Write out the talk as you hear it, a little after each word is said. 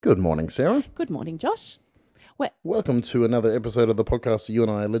Good morning, Sarah. Good morning, Josh. Welcome to another episode of the podcast you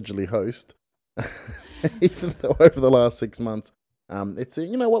and I allegedly host. Even though over the last 6 months, it's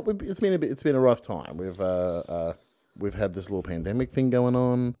it's been a rough time. We've had this little pandemic thing going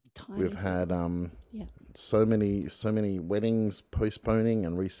on. We've had so many weddings postponing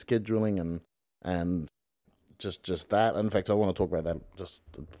and rescheduling and just that. In fact, I want to talk about that just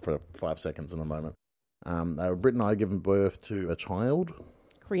for 5 seconds in a moment. Britt and I have given birth to a child.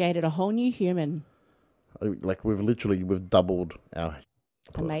 Created a whole new human. Like we've doubled our.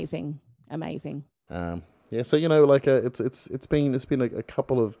 Amazing. So it's been a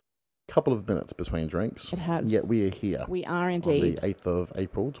couple of minutes between drinks. It has. Yet we are here. We are indeed. On the 8th of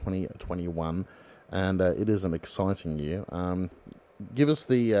April, 2021, and it is an exciting year. Give us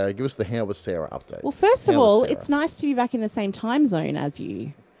the How Was Sarah update. Well, first of all, it's nice to be back in the same time zone as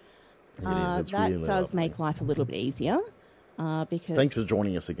you. It is. It's that really does lovely. Make life a little bit easier. Because thanks for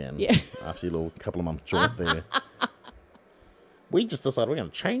joining us again. Yeah. After your little couple of months jaunt there. We just decided we're going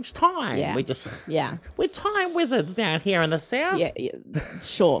to change time. Yeah. We're time wizards down here in the south. Yeah.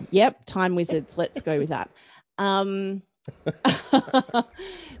 Sure. Yep. Time wizards. Let's go with that.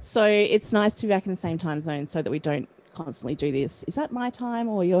 So it's nice to be back in the same time zone so that we don't constantly do this. Is that my time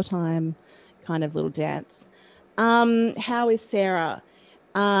or your time? Kind of little dance. How is Sarah?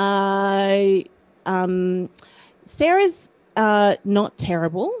 Sarah's not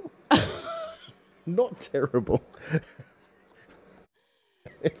terrible. Not terrible.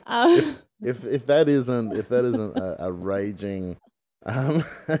 If that isn't a raging kind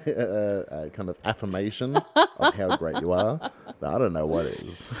of affirmation of how great you are, I don't know what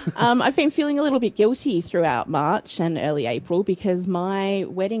is. I've been feeling a little bit guilty throughout March and early April because my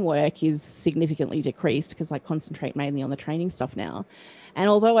wedding work is significantly decreased because I concentrate mainly on the training stuff now. And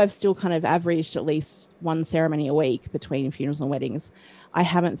although I've still kind of averaged at least one ceremony a week between funerals and weddings, I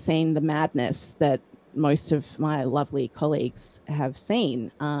haven't seen the madness that most of my lovely colleagues have seen.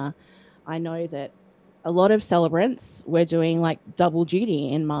 I know that a lot of celebrants were doing like double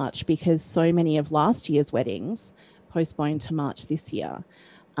duty in March because so many of last year's weddings postponed to March this year.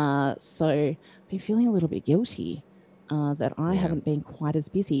 So I've been feeling a little bit guilty that I haven't been quite as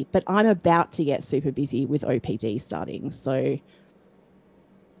busy, but I'm about to get super busy with OPD starting. So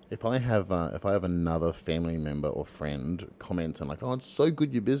if I have another family member or friend comment and like, oh, it's so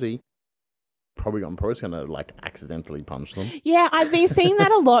good you're busy, I'm probably just gonna like accidentally punch them. Yeah, I've been seeing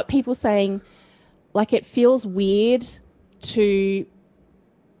that a lot. People saying like it feels weird to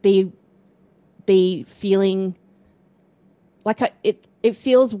be feeling like it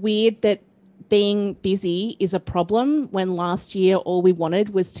feels weird that being busy is a problem when last year all we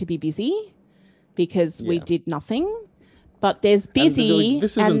wanted was to be busy because we did nothing. But there's busy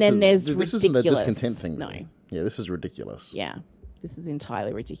and then there's ridiculous. This isn't a discontent thing. No. Yeah, this is ridiculous. Yeah, this is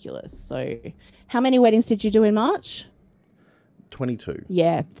entirely ridiculous. So how many weddings did you do in March? 22.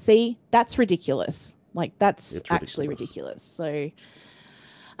 Yeah, see, that's ridiculous. Like, that's actually ridiculous. So,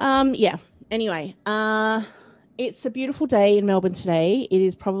 anyway, it's a beautiful day in Melbourne today. It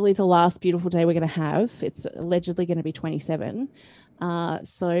is probably the last beautiful day we're going to have. It's allegedly going to be 27.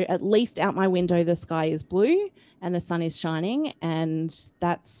 So at least out my window, the sky is blue and the sun is shining, and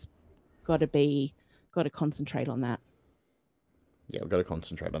that's got to concentrate on that. Yeah, we've got to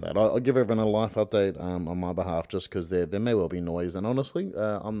concentrate on that. I'll give everyone a life update on my behalf just because there may well be noise. And honestly,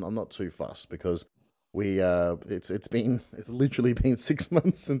 I'm not too fussed because it's literally been 6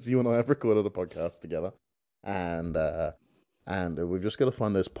 months since you and I have recorded a podcast together. And we've just got to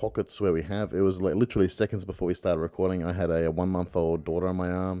find those pockets where we have. It was like literally seconds before we started recording. I had a 1-month-old daughter on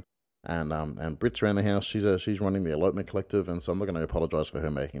my arm. And Britt's around the house. She's running the elopement collective. And so I'm not going to apologize for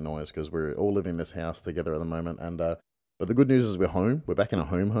her making noise because we're all living in this house together at the moment. And but the good news is we're home. We're back in a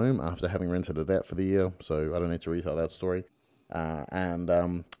home after having rented it out for the year. So I don't need to retell that story.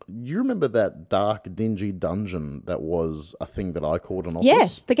 You remember that dark, dingy dungeon that was a thing that I called an office?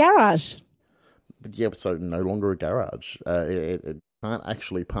 Yes, the garage. Yeah, so no longer a garage. It can't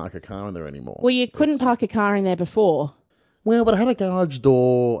actually park a car in there anymore. Well, you couldn't park a car in there before. Well, but I had a garage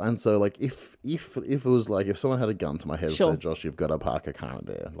door, and so like if it was like if someone had a gun to my head and said, "Josh, you've got to park a car in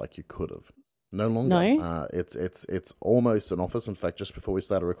there," like you could have. No longer. No. It's almost an office. In fact, just before we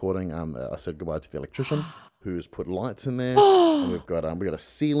started recording, I said goodbye to the electrician who's put lights in there. And we've got a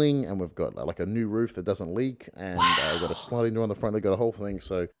ceiling, and we've got like a new roof that doesn't leak, and we've got a sliding door on the front. We've got a whole thing.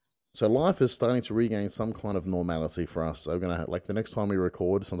 So life is starting to regain some kind of normality for us. So we're gonna like the next time we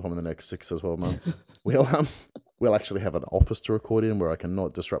record, sometime in the next 6 or 12 months, we'll actually have an office to record in where I can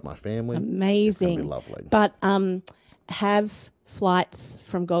not disrupt my family. Amazing. It's gonna be lovely. But have flights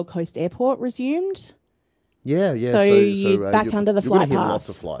from Gold Coast Airport resumed? Yeah, yeah. So you back under the you're going flight to hear path. lots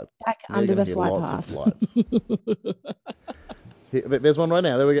of flights. Back Yeah, you're under gonna the hear flight lots path. of flights. There's one right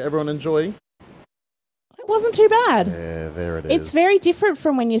now. There we go. Everyone enjoy. It wasn't too bad. Yeah, there it is. It's very different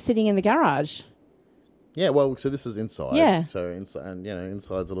from when you're sitting in the garage. Yeah, well, so this is inside. Yeah. So inside, and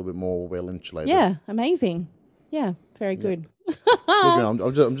inside's a little bit more well insulated. Yeah, amazing. Yeah, very good.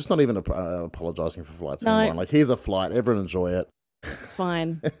 I'm just not even apologizing for flights anymore. Like, here's a flight. Everyone enjoy it. It's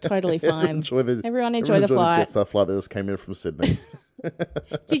fine. Totally fine. Everyone enjoy the flight. flight. The jet flight that just came in from Sydney.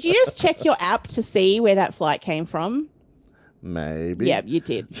 Did you just check your app to see where that flight came from? Maybe. Yeah, you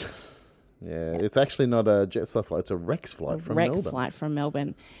did. Yeah, it's actually not a Jetstar flight. It's a Rex flight from Melbourne. Rex flight from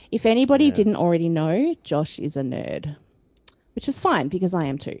Melbourne. If anybody didn't already know, Josh is a nerd, which is fine because I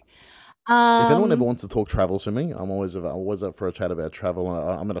am too. If anyone ever wants to talk travel to me, I'm always up for a chat about travel.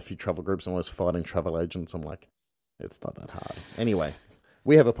 I'm in a few travel groups. I'm always fighting travel agents. I'm like, it's not that hard. Anyway,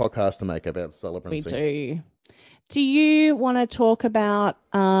 we have a podcast to make about celebrancy. We do. Do you want to talk about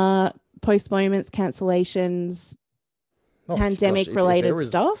postponements, cancellations, pandemic-related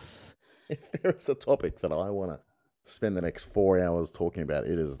stuff? If there is a topic that I want to spend the next 4 hours talking about,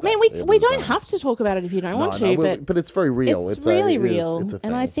 it is that. I mean, we don't have to talk about it if you don't want to, but it's very real. It's really real.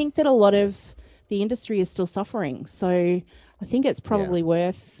 And I think that a lot of the industry is still suffering. So I think it's probably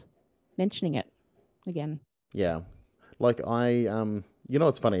worth mentioning it again. Yeah. Like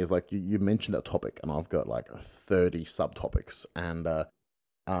what's funny is like you mentioned that topic and I've got like 30 subtopics and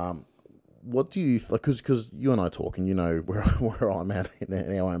what do you because you and I talk and you know where I'm at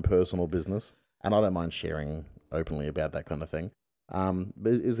in our own personal business and I don't mind sharing openly about that kind of thing.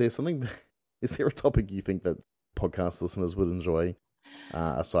 But is there a topic you think that podcast listeners would enjoy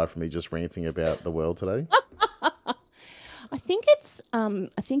aside from me just ranting about the world today? I think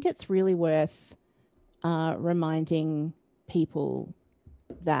it's really worth reminding people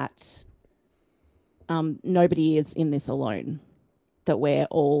that nobody is in this alone, that we're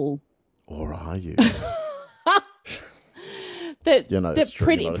all. Or are you? that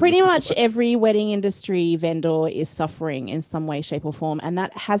pretty much every wedding industry vendor is suffering in some way, shape, or form, and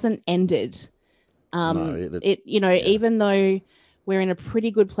that hasn't ended. Even though we're in a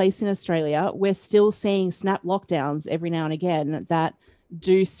pretty good place in Australia, we're still seeing snap lockdowns every now and again that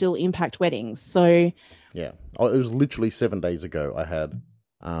do still impact weddings. So yeah, it was literally 7 days ago. I had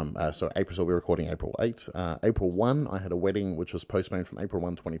so we're recording April 8th. April 1, I had a wedding which was postponed from April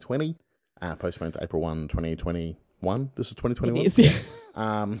 1, 2020. Postponed to April 1, 2021. This is 2021. It is,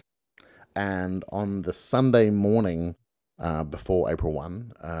 yeah. And on the Sunday morning before April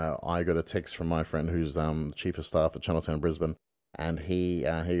 1, I got a text from my friend who's the chief of staff at Channel 10 Brisbane, and he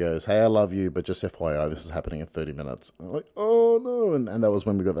goes, "Hey, I love you, but just FYI, this is happening in 30 minutes." And I'm like, "Oh no!" And that was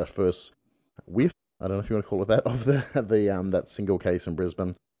when we got that first whiff. I don't know if you want to call it that of that single case in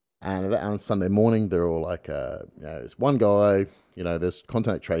Brisbane. And on Sunday morning, they're all like, "It's one guy. There's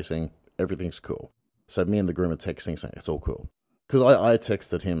contact tracing." Everything's cool. So me and the groom are texting saying it's all cool. Because I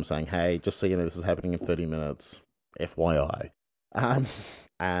texted him saying, "Hey, just so you know, this is happening in 30 minutes, FYI."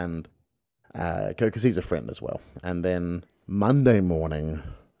 And because he's a friend as well. And then Monday morning,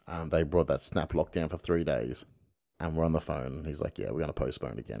 they brought that snap lockdown for 3 days. And we're on the phone. And he's like, "Yeah, we're going to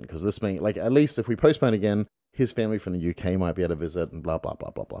postpone again." Because this means, like, at least if we postpone again, his family from the UK might be able to visit and blah, blah, blah,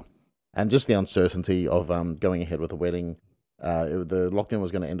 blah, blah. And just the uncertainty of going ahead with the wedding. The lockdown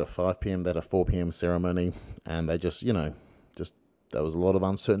was going to end at 5 p.m. They had a 4 p.m. ceremony, and they just there was a lot of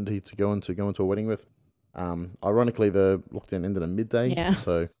uncertainty to go into a wedding with. Ironically, the lockdown ended at midday,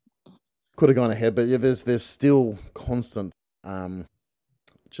 so could have gone ahead. But yeah, there's still constant.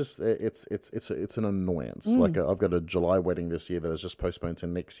 It's an annoyance. Like I've got a July wedding this year that is just postponed to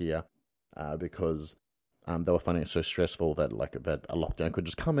next year, because they were finding it so stressful that a lockdown could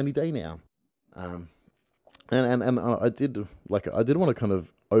just come any day now. And I did want to kind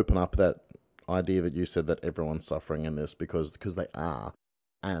of open up that idea that you said that everyone's suffering in this because they are,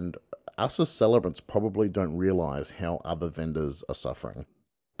 and us as celebrants probably don't realize how other vendors are suffering,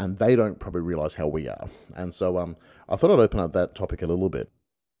 and they don't probably realize how we are. And so I thought I'd open up that topic a little bit.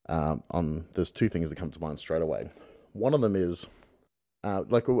 There's two things that come to mind straight away. One of them is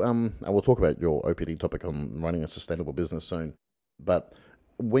and we'll talk about your OPD topic on running a sustainable business soon. But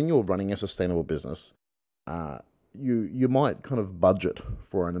when you're running a sustainable business, you might kind of budget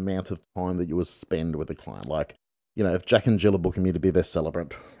for an amount of time that you would spend with a client. Like, if Jack and Jill are booking me to be their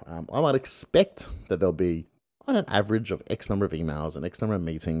celebrant, I might expect that there'll be on an average of X number of emails and X number of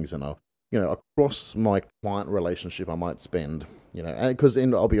meetings, and across my client relationship, I might spend, because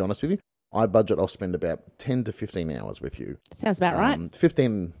I'll be honest with you, I'll spend about 10 to 15 hours with you. Sounds about right.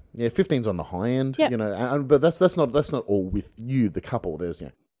 15's on the high end, yep. But that's not all with you, the couple. There's,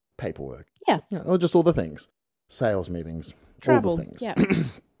 paperwork. Yeah. Or just all the things. Sales meetings. Travel. All the things. Yeah.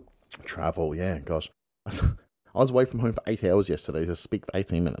 Travel, yeah, gosh. I was away from home for 8 hours yesterday to speak for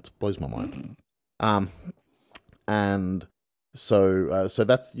 18 minutes. Blows my mind. And so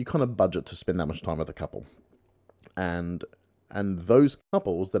that's, you kind of budget to spend that much time with a couple. And those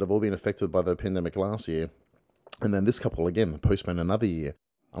couples that have all been affected by the pandemic last year, and then this couple again postponed another year,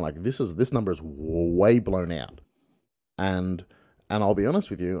 I'm like, this number is way blown out. And I'll be honest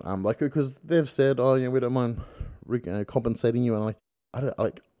with you, like, because they've said, oh yeah, we don't mind compensating you, and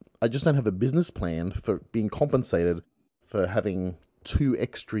I just don't have a business plan for being compensated for having 2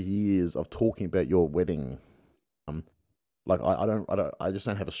 extra years of talking about your wedding. I just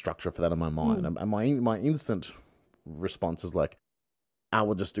don't have a structure for that in my mind. And my instant response is like, I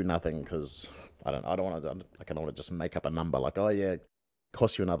will just do nothing, because I don't want to just make up a number like, oh yeah, it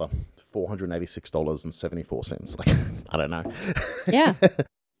costs you another $486.74. Like, I don't know. Yeah.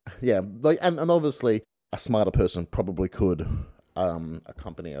 Yeah. Like, and obviously a smarter person probably could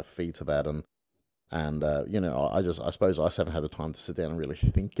accompany a fee to that, and I suppose I just haven't had the time to sit down and really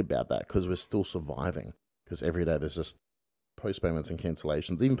think about that, because we're still surviving, because every day there's just postponements and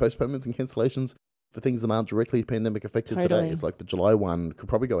cancellations, even postponements and cancellations for things that aren't directly pandemic affected today. It's like the July one could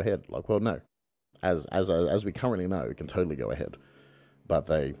probably go ahead. Like, well, no, as we currently know, it can totally go ahead, but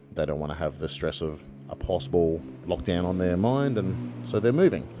they don't want to have the stress of a possible lockdown on their mind, and so they're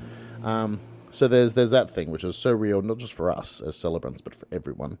moving. So there's that thing, which is so real, not just for us as celebrants, but for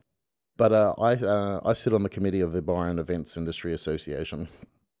everyone. But I sit on the committee of the Bar and Events Industry Association,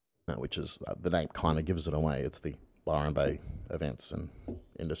 which is, the name kind of gives it away. It's the Bar and Bay Events and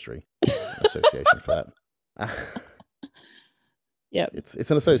Industry Association for that. Yeah. It's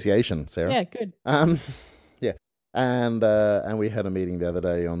an association, Sarah. Yeah, good. Yeah. And we had a meeting the other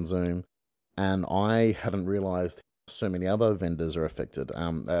day on Zoom, and I hadn't realized so many other vendors are affected.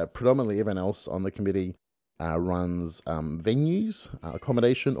 Predominantly everyone else on the committee runs venues,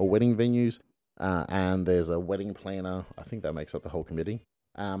 accommodation or wedding venues, and there's a wedding planner. I think that makes up the whole committee.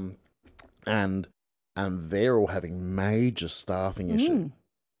 And they're all having major staffing issues,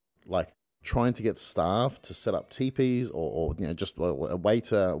 like trying to get staff to set up teepees or just a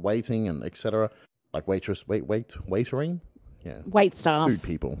waiter, waiting, and etc. Like waitering, yeah, Wait staff, food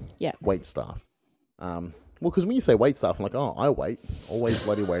people, yeah, wait staff. Well, because when you say wait staff, I'm like, oh, I wait, always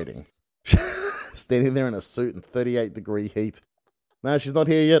bloody waiting, standing there in a suit in 38-degree heat. No, she's not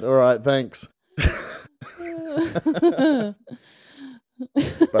here yet. All right, thanks. But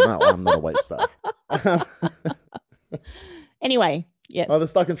no, I'm not a wait staff. Anyway, yes. Oh, they're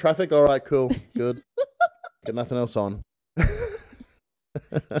stuck in traffic? All right, cool, good. Got nothing else on.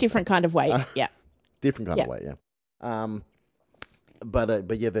 Different kind of wait, yeah. Different kind of wait, yeah.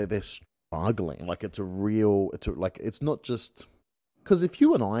 But yeah, they're struggling. Like, it's not just... Because if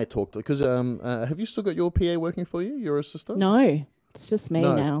you and I talked... Because have you still got your PA working for you, your assistant? No, it's just me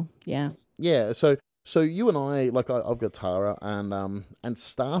now, yeah. Yeah, so you and I, like, I've got Tara, and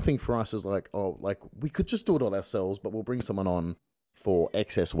staffing for us is like, oh, like, we could just do it all ourselves, but we'll bring someone on for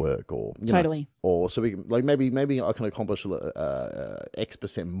excess work, or Totally. Or so we can, like, maybe I can accomplish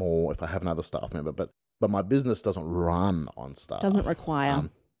X% more if I have another staff member, but my business doesn't run on staff. Doesn't require.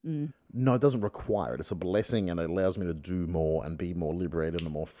 No, it doesn't require it. It's a blessing, and it allows me to do more and be more liberated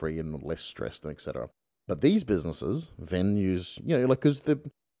and more free and less stressed, and etc. But these businesses, venues, like, because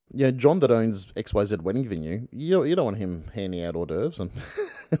John that owns XYZ wedding venue, you don't want him handing out hors d'oeuvres and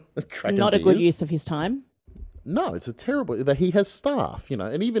cracking Not beers. a good use of his time. No, it's a terrible... That he has staff,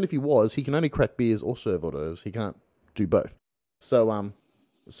 and even if he can only crack beers or serve hors d'oeuvres. He can't do both. So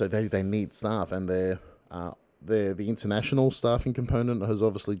they need staff, and the international staffing component has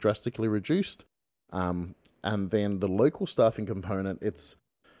obviously drastically reduced. And then the local staffing component, it's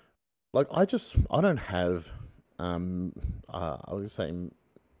like, I don't have I'm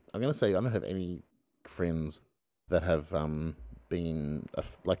going to say I don't have any friends that have been I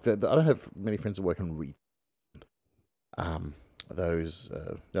don't have many friends who work in retail.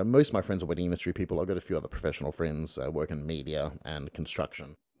 Most of my friends are wedding industry people. I've got a few other professional friends work in media and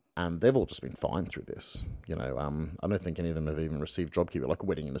construction, and they've all just been fine through this. I don't think any of them have even received JobKeeper like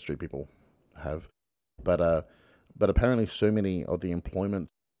wedding industry people have, but apparently so many of the employment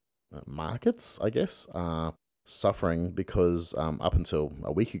markets, I guess, are suffering because up until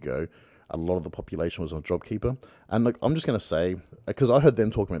a week ago, a lot of the population was on JobKeeper. And look, I'm just going to say, because I heard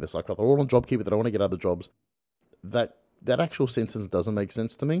them talking about this, like, they're all on JobKeeper, they don't want to get other jobs. That actual sentence doesn't make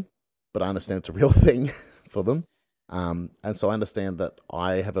sense to me, but I understand it's a real thing for them. And so I understand that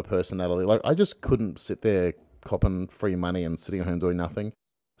I have a personality. Like, I just couldn't sit there copping free money and sitting at home doing nothing.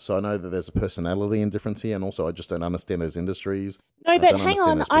 So I know that there's a personality and difference here, and also I just don't understand those industries. No, I but don't hang understand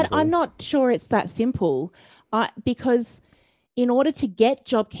on. those I'm people. not sure it's that simple. Because in order to get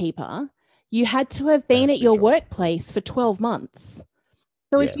JobKeeper, you had to have It been has at to be a your job. workplace for 12 months.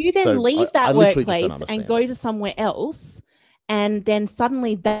 So if Yeah. you then So leave I that literally just don't workplace and understand go it. to somewhere else, and then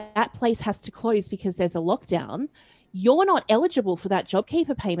suddenly that place has to close because there's a lockdown, you're not eligible for that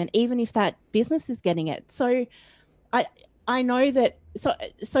JobKeeper payment, even if that business is getting it. So I I know that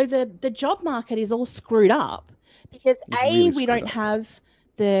the job market is all screwed up because It's really we screwed don't up. have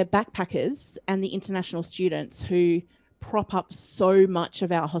the backpackers and the international students who prop up so much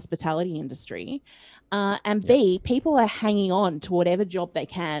of our hospitality industry, and Yeah. B, people are hanging on to whatever job they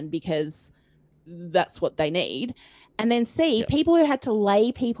can because that's what they need, and then C, Yeah. people who had to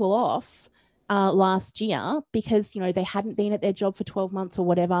lay people off last year because they hadn't been at their job for 12 months or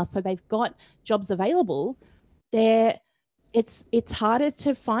whatever, so they've got jobs available. They're it's harder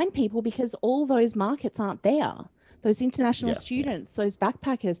to find people because all those markets aren't there. Those international Yeah. Yeah. students, those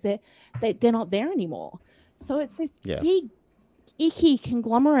backpackers, they're not there anymore. So it's this Yeah. big icky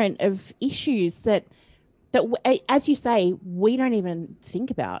conglomerate of issues that as you say, we don't even think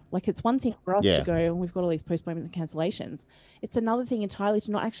about. Like, it's one thing for us to Yeah. go and we've got all these postponements and cancellations. It's another thing entirely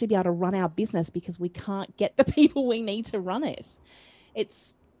to not actually be able to run our business because we can't get the people we need to run it.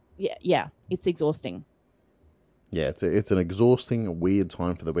 It's yeah, it's exhausting. Yeah. It's an exhausting, weird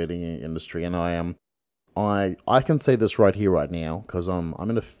time for the wedding industry, and I can say this right here, right now, because I'm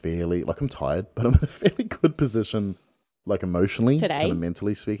in a fairly, like, I'm tired, but I'm in a fairly good position, like, emotionally, kind of Today,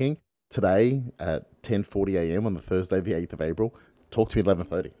 mentally speaking. Today at 10:40 a.m. on the Thursday, the 8th of April, talk to me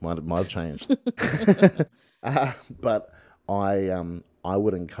 11:30. Might have changed. But I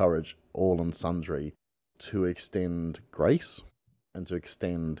would encourage all and sundry to extend grace and to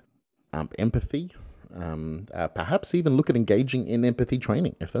extend empathy. Perhaps even look at engaging in empathy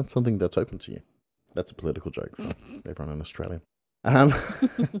training if that's something that's open to you. That's a political joke for everyone in Australia. Um,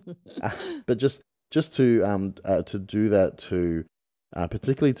 but just to do that to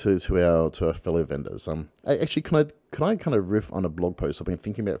particularly to our fellow vendors. Actually, can I kind of riff on a blog post I've been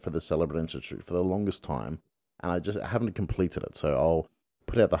thinking about for the Celebrate Institute for the longest time, and I haven't completed it, so I'll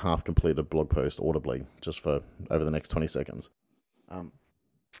put out the half completed blog post audibly just for over the next 20 seconds. Um,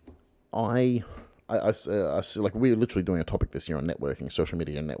 I see, like, we're literally doing a topic this year on networking, social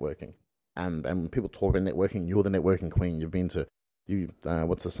media and networking. And when people talk about networking, you're the networking queen. You've been to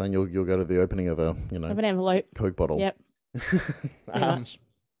what's the saying? You'll go to the opening of a of an envelope. Coke bottle. Yep, pretty much.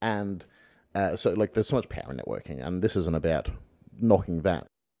 And so, like, there's so much power in networking, and this isn't about knocking that,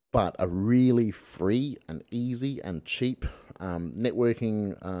 but a really free and easy and cheap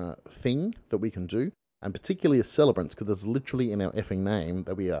networking thing that we can do, and particularly as celebrants, because it's literally in our effing name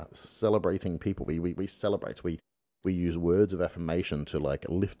that we are celebrating people. We celebrate. We use words of affirmation to, like,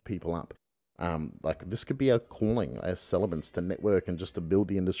 lift people up. Like, this could be our calling as celebrants, to network and just to build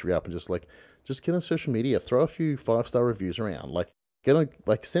the industry up, and just get on social media, throw a few 5-star reviews around, like,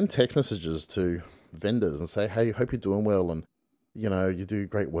 send text messages to vendors and say, hey, hope you're doing well, and you do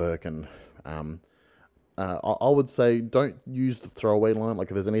great work. And I would say don't use the throwaway line, like,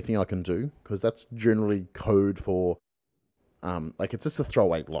 if there's anything I can do, because that's generally code for like, it's just a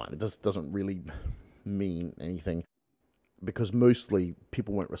throwaway line. It just doesn't really mean anything, because mostly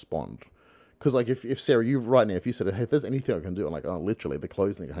people won't respond. Because, like, if Sarah, you right now, if you said, hey, if there's anything I can do, I'm like, oh, literally, the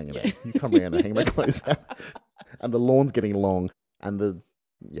clothes need hanging out. You come around and hang my clothes out. And the lawn's getting long, and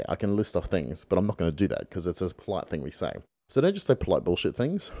yeah, I can list off things, but I'm not going to do that because it's a polite thing we say. So don't just say polite bullshit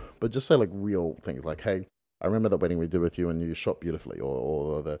things, but just say, like, real things, like, hey, I remember that wedding we did with you and you shot beautifully,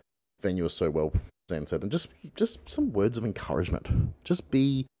 or the venue was so well presented, and just some words of encouragement. Just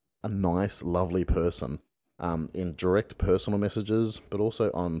be a nice, lovely person. In direct personal messages, but also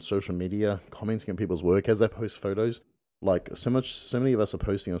on social media, commenting on people's work as they post photos. Like, so many of us are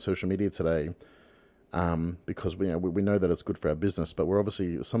posting on social media today, because we know that it's good for our business. But we're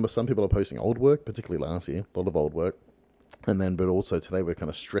obviously, some people are posting old work, particularly last year, a lot of old work, and then but also today we're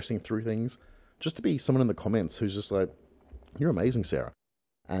kind of stressing through things. Just to be someone in the comments who's just like, "You're amazing, Sarah,"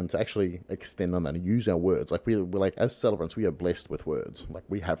 and to actually extend on that and use our words. Like, we're like, as celebrants, we are blessed with words. Like,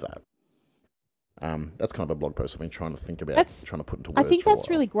 we have that. That's kind of a blog post I've been trying to think about, trying to put into I words think for a that's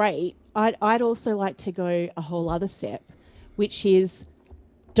while. really great. I'd also like to go a whole other step, which is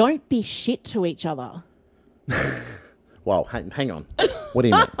don't be shit to each other. Well, hang on. What do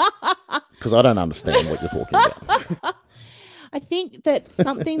you mean? Because I don't understand what you're talking about. I think that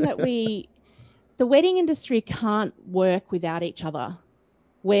something that the wedding industry can't work without each other.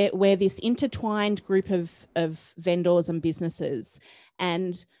 We're this intertwined group of vendors and businesses,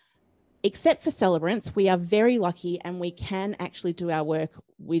 and except for celebrants, we are very lucky and we can actually do our work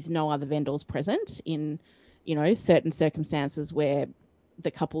with no other vendors present in, certain circumstances where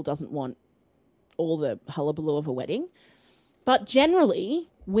the couple doesn't want all the hullabaloo of a wedding. But generally,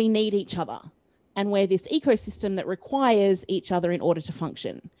 we need each other. And we're this ecosystem that requires each other in order to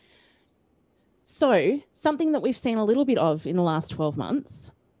function. So something that we've seen a little bit of in the last 12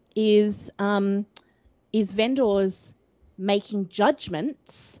 months is vendors making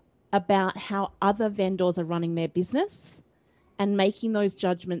judgments about how other vendors are running their business and making those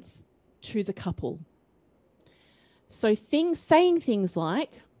judgments to the couple. So saying things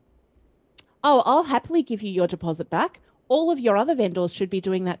like, oh, I'll happily give you your deposit back. All of your other vendors should be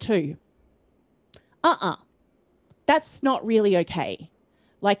doing that too. That's not really okay.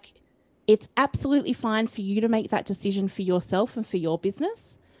 Like, it's absolutely fine for you to make that decision for yourself and for your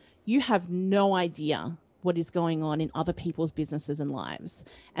business. You have no idea what is going on in other people's businesses and lives.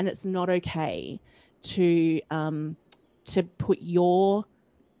 And it's not okay to put your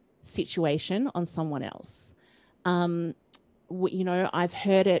situation on someone else. I've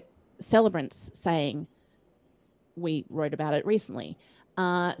heard it, celebrants saying, we wrote about it recently,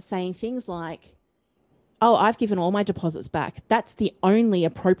 saying things like, oh, I've given all my deposits back. That's the only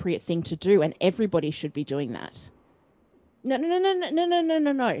appropriate thing to do, and everybody should be doing that. No.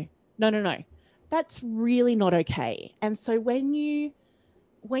 That's really not okay. And so when you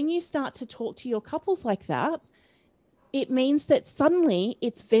start to talk to your couples like that, it means that suddenly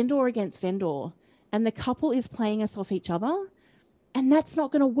it's vendor against vendor and the couple is playing us off each other, and that's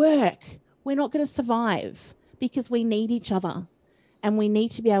not going to work. We're not going to survive because we need each other and we need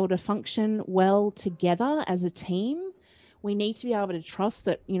to be able to function well together as a team. We need to be able to trust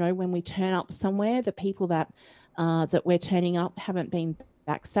that, when we turn up somewhere, the people that we're turning up haven't been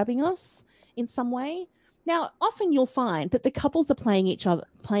backstabbing us in some way. Now, often you'll find that the couples are playing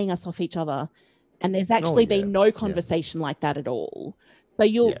us off each other, and there's actually been no conversation like that at all.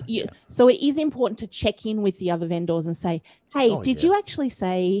 So so it is important to check in with the other vendors and say, hey, did you actually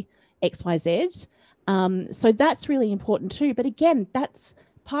say XYZ? So that's really important too. But again, that's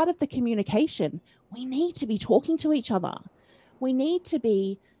part of the communication. We need to be talking to each other. We need to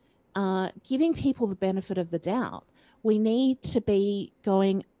be giving people the benefit of the doubt. We need to be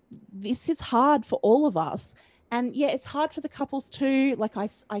going, this is hard for all of us. And it's hard for the couples too. Like I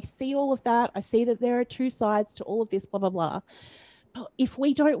see all of that. I see that there are two sides to all of this, blah, blah, blah. But if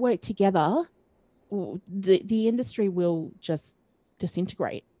we don't work together, the industry will just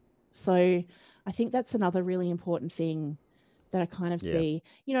disintegrate. So I think that's another really important thing that I kind of see.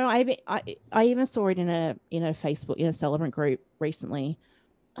 I even saw it in a Facebook, in a celebrant group recently.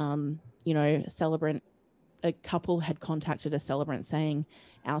 A couple had contacted a celebrant saying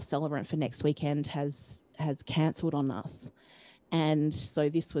our celebrant for next weekend has cancelled on us. And so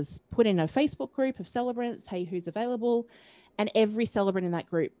this was put in a Facebook group of celebrants, hey, who's available? And every celebrant in that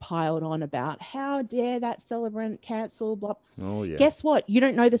group piled on about how dare that celebrant cancel, blah. Oh, yeah. Guess what? You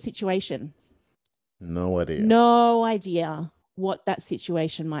don't know the situation. No idea. No idea what that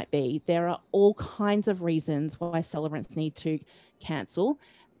situation might be. There are all kinds of reasons why celebrants need to cancel.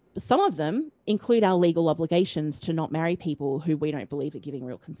 Some of them include our legal obligations to not marry people who we don't believe are giving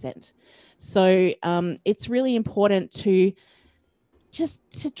real consent. So it's really important to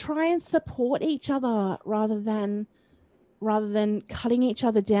try and support each other rather than cutting each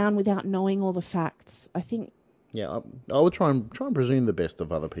other down without knowing all the facts. I think. Yeah, I would try and presume the best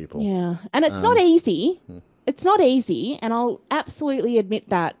of other people. Yeah, and it's not easy. It's not easy, and I'll absolutely admit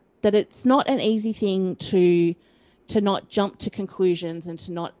that it's not an easy thing to not jump to conclusions and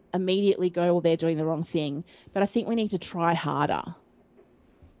to not immediately go, well, they're doing the wrong thing. But I think we need to try harder.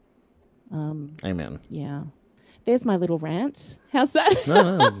 Amen. Yeah. There's my little rant. How's that?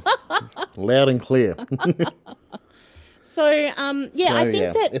 No. Loud and clear. So, I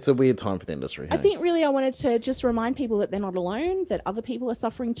think that it's a weird time for the industry. I think really I wanted to just remind people that they're not alone, that other people are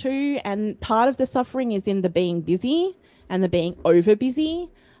suffering too. And part of the suffering is in the being busy and the being over busy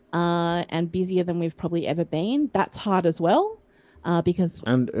and busier than we've probably ever been. That's hard as well because...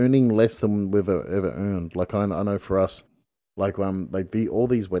 And earning less than we've ever earned. Like I know for us, all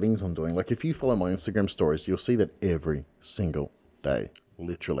these weddings I'm doing, like if you follow my Instagram stories, you'll see that every single day,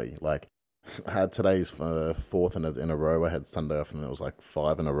 literally, like I had today's fourth in a row. I had Sunday off and it was like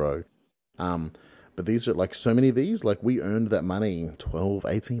 5 in a row. But these are like so many of these, like we earned that money 12,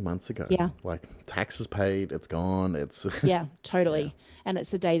 18 months ago. Yeah. Like taxes paid, it's gone. It's yeah, totally. Yeah. And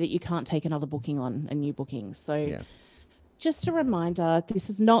it's a day that you can't take another booking on, a new booking. So just a reminder, this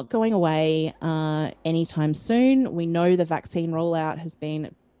is not going away anytime soon. We know the vaccine rollout has been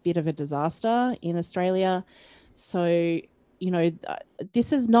a bit of a disaster in Australia. So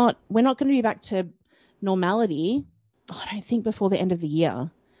this is not, we're not going to be back to normality, I don't think, before the end of the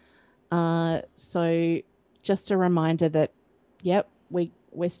year. So just a reminder that, yep,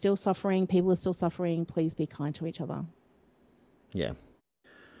 we're still suffering. People are still suffering. Please be kind to each other. Yeah.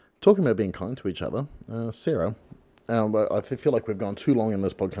 Talking about being kind to each other, Sarah, I feel like we've gone too long in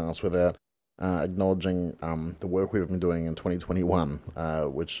this podcast without acknowledging the work we've been doing in 2021,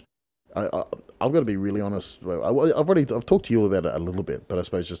 which I've got to be really honest. I've talked to you about it a little bit, but I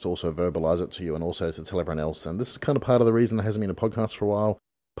suppose just to also verbalize it to you and also to tell everyone else. And this is kind of part of the reason there hasn't been a podcast for a while.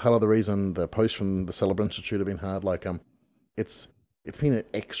 Part of the reason the posts from the Celebrant Institute have been hard. Like, it's been an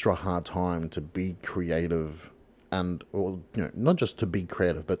extra hard time to be creative, and not just to be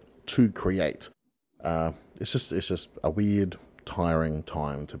creative, but to create. It's just a weird, tiring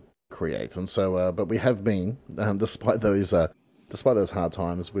time to create, and so but we have been, despite those hard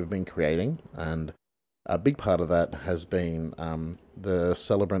times, we've been creating, and a big part of that has been the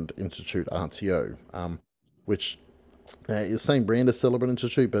Celebrant Institute RTO, which is the same brand as Celebrant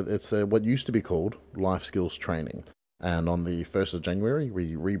Institute, but it's what used to be called Life Skills Training. And on the 1st of January,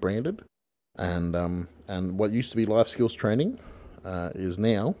 we rebranded, and what used to be Life Skills Training is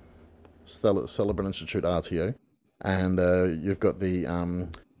now Celebrant Institute RTO, and you've got the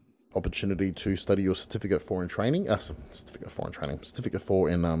opportunity to study your certificate for in celebrancy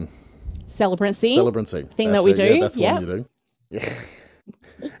thing that we do. Yeah, that's the one you do.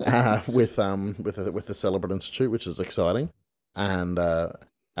 Yeah. With the Celebrant Institute, which is exciting, and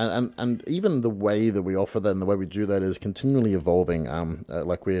even the way that we offer that and the way we do that is continually evolving.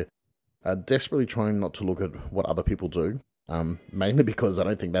 Like we're desperately trying not to look at what other people do, mainly because I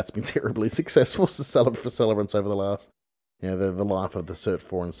don't think that's been terribly successful for celebrants over the last, the life of the Cert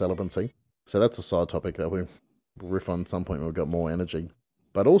 4 and celebrancy. So that's a side topic that we riff on some point when we've got more energy.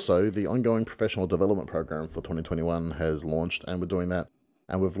 But also, the ongoing professional development program for 2021 has launched, and we're doing that.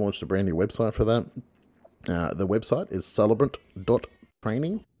 And we've launched a brand new website for that. The website is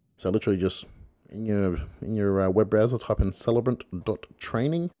celebrant.training. So literally just in your web browser, type in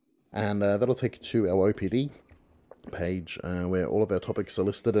celebrant.training, and that'll take you to our OPD page where all of our topics are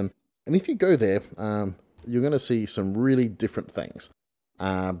listed. And if you go there, you're going to see some really different things.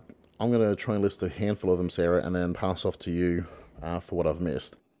 I'm going to try and list a handful of them, Sarah, and then pass off to you for what I've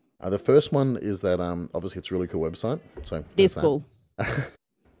missed. The first one is that obviously it's a really cool website. So it is cool.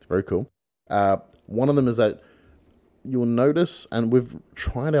 It's very cool. One of them is that you'll notice, and we've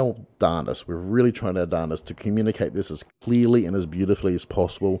tried our darndest, to communicate this as clearly and as beautifully as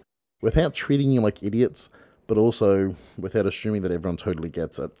possible without treating you like idiots, but also without assuming that everyone totally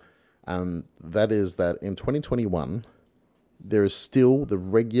gets it. And that is that in 2021, there is still the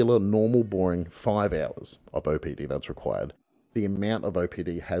regular, normal, boring 5 hours of OPD that's required. The amount of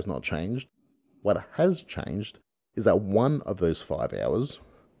OPD has not changed. What has changed is that one of those 5 hours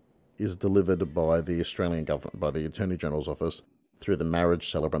is delivered by the Australian government, by the Attorney General's office, through the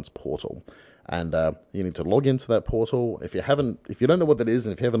Marriage Celebrants portal. And you need to log into that portal. If you don't know what that is,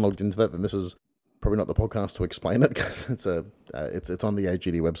 and if you haven't logged into that, then this is probably not the podcast to explain it, because it's on the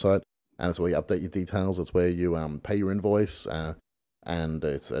AGD website, and it's where you update your details. It's where you pay your invoice, and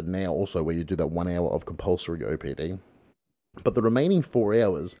it's now also where you do that 1 hour of compulsory OPD. But the remaining 4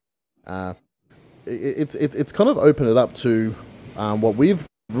 hours, it's kind of opened it up to what we've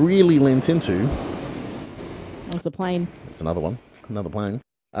really lent into. That's a plane. It's another plane.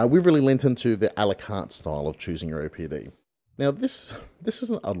 We've really lent into the a la carte style of choosing your OPD. Now, this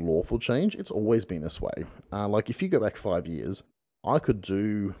isn't a lawful change. It's always been this way. Like, if you go back 5 years, I could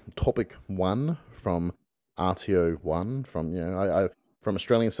do topic 1 from RTO 1, from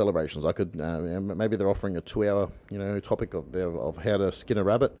Australian Celebrations. I could, maybe they're offering a 2 hour, topic of how to skin a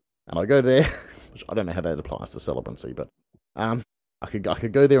rabbit. And I go there, which I don't know how that applies to celebrancy, but I could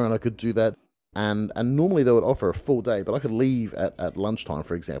go there and I could do that. And normally they would offer a full day, but I could leave at lunchtime,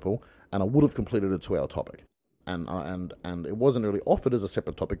 for example, and I would have completed a 2 hour topic. And it wasn't really offered as a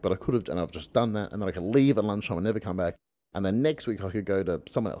separate topic, but I could have, and I've just done that, and then I could leave at lunchtime and never come back. And then next week I could go to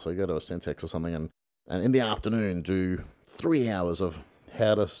someone else. I could go to a Sentex or something, and in the afternoon do 3 hours of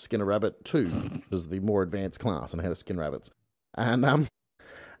how to skin a rabbit 2, which is the more advanced class on how to skin rabbits. And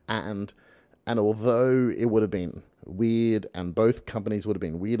although it would have been weird, and both companies would have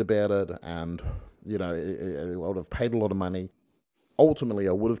been weird about it, and I would have paid a lot of money, ultimately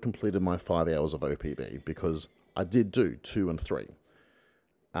I would have completed my 5 hours of OPD because I did do 2 and 3.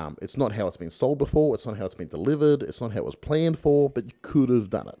 It's not how it's been sold before, it's not how it's been delivered, it's not how it was planned for, but you could have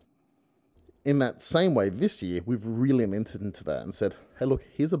done it. In that same way, this year, we've really lent into that and said, hey, look,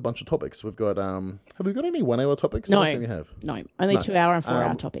 here's a bunch of topics. We've got, have we got any 1 hour topics? No, I don't think we have. No, only 2 hour and 4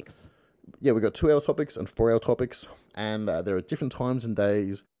 hour topics. yeah, we've got 2 hour topics and 4 hour topics, and there are different times and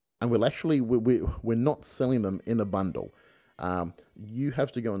days, and we're not selling them in a bundle. You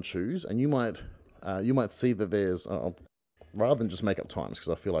have to go and choose, and you might see that there's rather than just make up times, because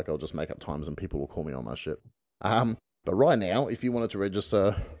I feel like I'll just make up times and people will call me on my shit. But right now, if you wanted to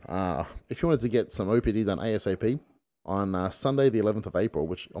register, if you wanted to get some OPD done ASAP on Sunday, the 11th of April,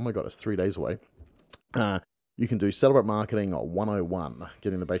 which, oh my God, it's 3 days away, you can do Celebrate Marketing 101,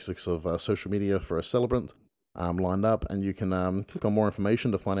 getting the basics of social media for a celebrant lined up, and you can click on more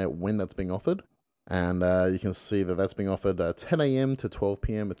information to find out when that's being offered. And you can see that that's being offered 10 a.m. to 12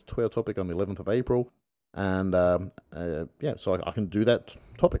 p.m. It's a 12 topic on the 11th of April. And yeah, so I can do that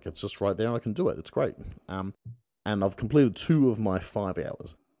topic. It's just right there, and I can do it. It's great. And I've completed 2 of my 5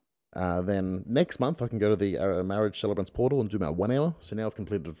 hours. Then next month, I can go to the Marriage Celebrants portal and do my 1 hour. So now I've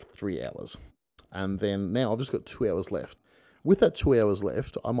completed 3 hours. And then now I've just got 2 hours left. With that 2 hours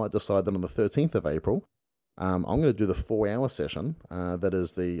left, I might decide that on the 13th of April, I'm going to do the 4 hour session. That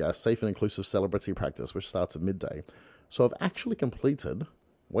is the Safe and Inclusive Celibacy Practice, which starts at midday. So I've actually completed,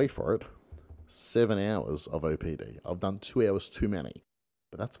 wait for it, 7 hours of OPD. I've done 2 hours too many,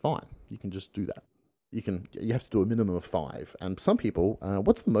 but that's fine. You can just do that. You have to do a minimum of 5. And some people,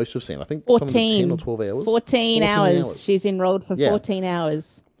 what's the most we've seen? I think 14. Some 10 or 12 hours. 14 hours. She's enrolled for 14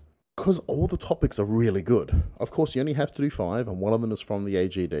 hours. Because all the topics are really good. Of course, you only have to do 5, and one of them is from the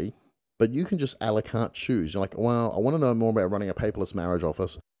AGD. But you can just a la carte choose. You're like, well, I want to know more about running a paperless marriage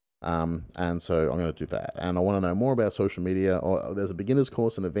office. And so I'm going to do that. And I want to know more about social media. Or there's a beginner's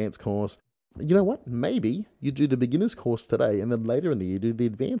course, an advanced course. You know what? Maybe you do the beginner's course today, and then later in the year, you do the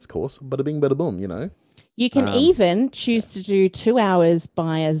advanced course. Bada bing, bada boom, you know? You can even choose to do 2 hours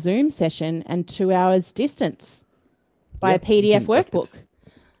by a Zoom session and 2 hours distance by a PDF workbook.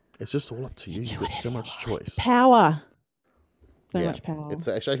 It's just all up to you. You've got so much choice. Power. So much power. It's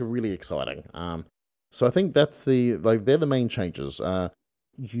actually really exciting. So I think that's they're the main changes.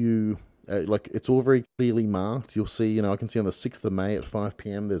 It's all very clearly marked. You'll see, I can see on the 6th of May at 5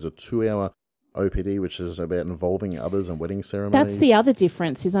 p.m. there's a 2 hour OPD, which is about involving others and wedding ceremonies. That's the other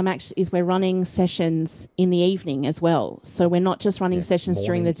difference is we're running sessions in the evening as well. So we're not just running sessions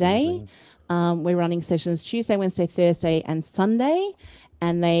during the day. We're running sessions Tuesday, Wednesday, Thursday, and Sunday,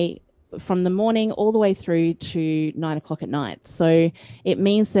 and they from the morning all the way through to 9 o'clock at night. So it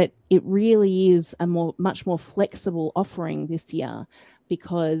means that it really is a much more flexible offering this year,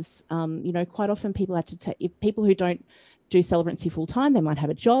 because quite often people have to take, people who don't do celebrancy full time, they might have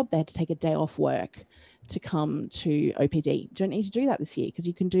a job, they have to take a day off work to come to OPD. You don't need to do that this year, because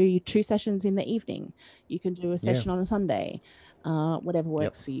you can do 2 sessions in the evening. You can do a session on a Sunday, whatever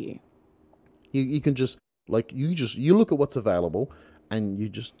works for you. You can just you look at what's available, and you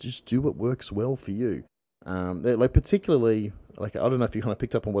just do what works well for you. Particularly, I don't know if you kind of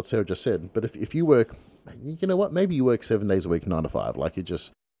picked up on what Sarah just said, but if you work, you know what, maybe you work 7 days a week, 9 to 5, you're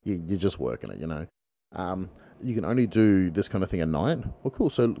just working it, you can only do this kind of thing at night. Well,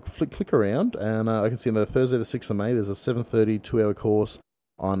 cool. So click around, and I can see on the Thursday, the 6th of May, there's a 7:30 2-hour course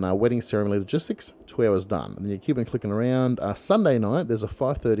on wedding ceremony logistics. 2 hours done, and then you keep on clicking around. Sunday night, there's a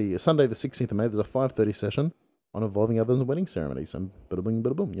 5:30. Sunday, the 16th of May, there's a 5:30 session on involving others in wedding ceremonies. And bada bing,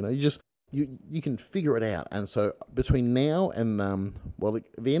 bada boom. You can figure it out. And so between now and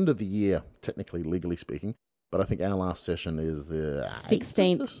the end of the year, technically, legally speaking, but I think our last session is the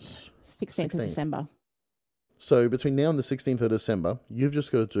 16th of December. So between now and the 16th of December, you've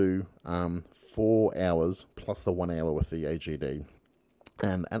just got to do 4 hours plus the 1 hour with the AGD.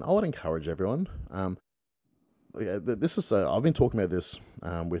 And I would encourage everyone. This is I've been talking about this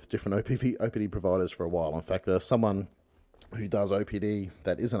with different OPD providers for a while. In fact, there's someone who does OPD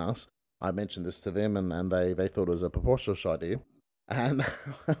that isn't us. I mentioned this to them, and they thought it was a preposterous idea, and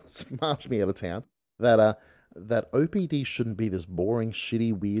smashed me out of town. That OPD shouldn't be this boring,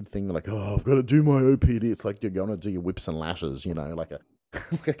 shitty, weird thing. Like, I've got to do my OPD. It's like you're going to do your whips and lashes, like a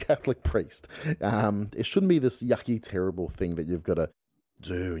Catholic priest. It shouldn't be this yucky, terrible thing that you've got to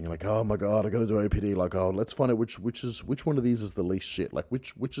do, and you're like, oh my God, I got to do OPD. Like, let's find out which one of these is the least shit. Like,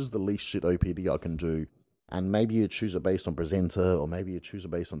 which is the least shit OPD I can do. And maybe you choose it based on presenter, or maybe you choose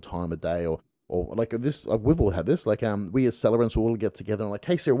it based on time of day, or like this. We've all had this. Like, we as celebrants will all get together and like,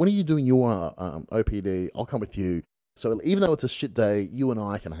 hey Sarah, when are you doing your OPD? I'll come with you. So even though it's a shit day, you and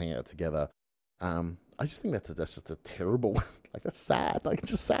I can hang out together. I just think that's just a terrible. Like, that's sad. Like, it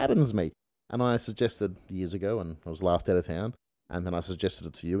just saddens me. And I suggested years ago, and I was laughed out of town. And then I suggested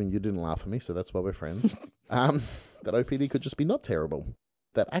it to you, and you didn't laugh at me, so that's why we're friends. That OPD could just be not terrible.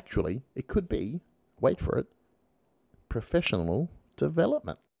 That actually it could be. Wait for it. Professional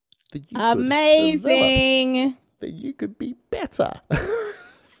development. That you amazing. That you could be better.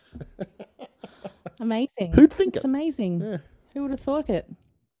 Amazing. Who'd think It's it? amazing. Yeah. Who would have thought it?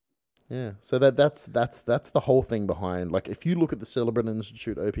 Yeah. So that's the whole thing behind. Like, if you look at the Celebrant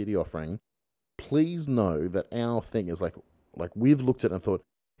Institute OPD offering, please know that our thing is like we've looked at it and thought,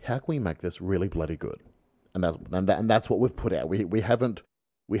 how can we make this really bloody good? And that's what we've put out. We haven't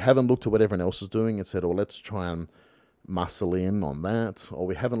looked at what everyone else is doing and said, oh, let's try and muscle in on that, or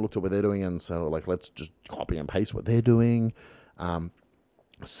we haven't looked at what they're doing and so like let's just copy and paste what they're doing.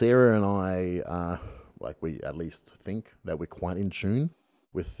 Sarah and I, like, we at least think that we're quite in tune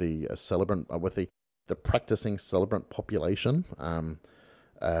with the celebrant, with the practicing celebrant population,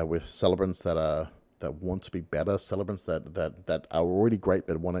 with celebrants that want to be better, celebrants that are already great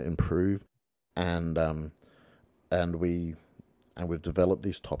but want to improve, and and we and we've developed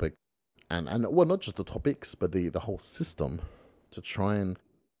these topics, and well, not just the topics but the whole system to try and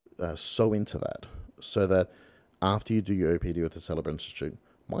sew into that, so that after you do your OPD with the Celebrant Institute,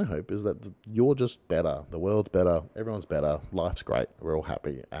 my hope is that you're just better, the world's better, everyone's better, life's great, we're all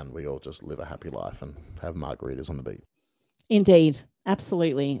happy, and we all just live a happy life and have margaritas on the beach. Indeed.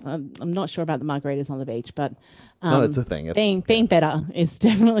 Absolutely. I'm not sure about the margaritas on the beach, but No, it's a thing. Being better is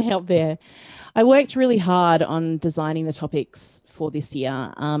definitely up there. I worked really hard on designing the topics for this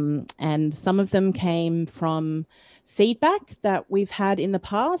year, and some of them came from feedback that we've had in the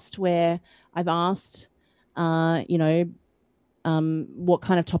past where I've asked, what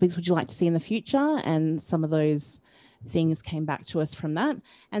kind of topics would you like to see in the future? And some of those things came back to us from that.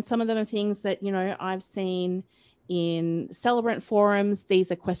 And some of them are things that, I've seen in celebrant forums.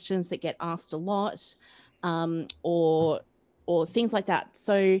 These are questions that get asked a lot, or things like that.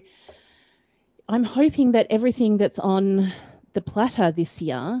 So I'm hoping that everything that's on the platter this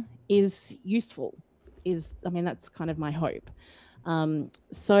year is useful. That's kind of my hope.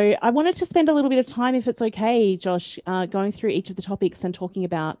 So I wanted to spend a little bit of time, if it's okay, Josh, going through each of the topics and talking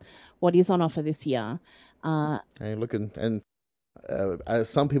about what is on offer this year. Hey, look, and as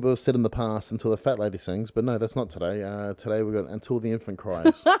some people have said in the past, until the fat lady sings, but no, that's not today. Today we've got until the infant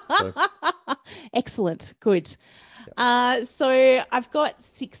cries. So. Excellent. Good. Yep. So I've got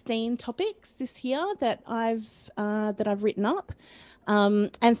 16 topics this year that I've written up.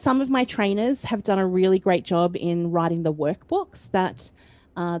 And some of my trainers have done a really great job in writing the workbooks that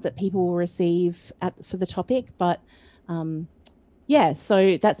people will receive for the topic. But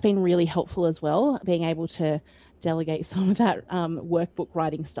so that's been really helpful as well, being able to delegate some of that workbook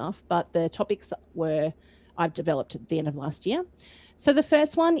writing stuff. But the topics I've developed at the end of last year. So the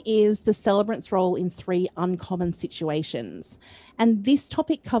first one is the celebrant's role in 3 uncommon situations. And this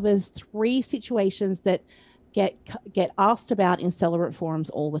topic covers 3 situations that get asked about in celebrant forums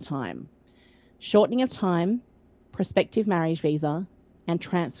all the time: shortening of time, prospective marriage visa, and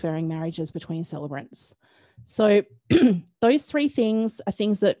transferring marriages between celebrants. So those 3 things are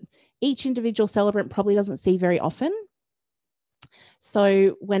things that each individual celebrant probably doesn't see very often.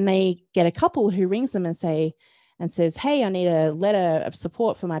 So when they get a couple who rings them and says, hey, I need a letter of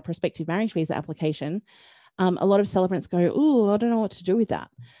support for my prospective marriage visa application, a lot of celebrants go, oh, I don't know what to do with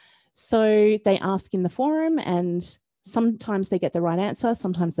that. So they ask in the forum, and sometimes they get the right answer,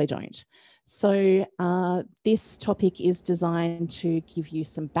 sometimes they don't. So this topic is designed to give you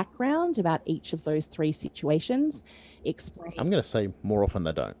some background about each of those 3 situations. I'm going to say more often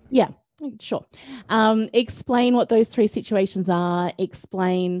they don't. Yeah, sure. Explain what those 3 situations are,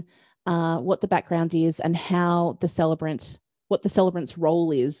 explain what the background is, and what the celebrant's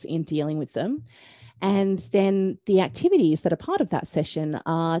role is in dealing with them. And then the activities that are part of that session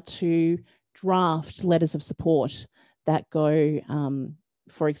are to draft letters of support that go,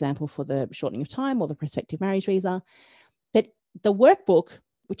 for example, for the shortening of time or the prospective marriage visa. But the workbook,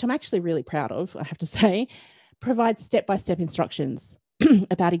 which I'm actually really proud of, I have to say, provides step-by-step instructions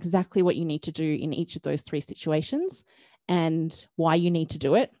about exactly what you need to do in each of those 3 situations and why you need to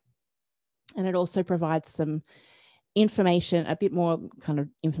do it. And it also provides some information, a bit more kind of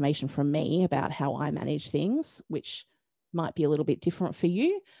information from me about how I manage things, which might be a little bit different for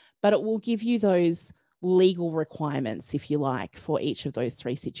you, but it will give you those legal requirements, if you like, for each of those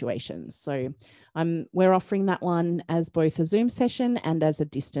 3 situations. So we're offering that one as both a Zoom session and as a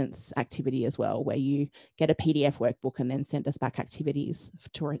distance activity as well, where you get a PDF workbook and then send us back activities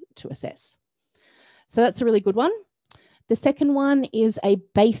to assess. So that's a really good one. The second one is a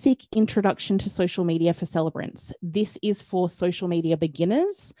basic introduction to social media for celebrants. This is for social media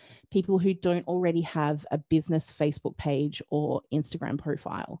beginners, people who don't already have a business Facebook page or Instagram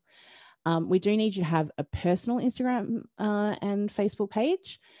profile. We do need you to have a personal Instagram and Facebook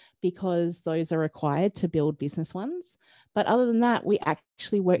page, because those are required to build business ones. But other than that, we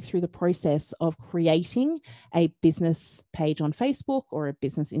actually work through the process of creating a business page on Facebook or a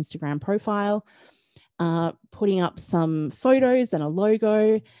business Instagram profile. putting up some photos and a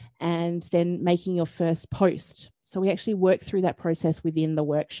logo, and then making your first post. So we actually work through that process within the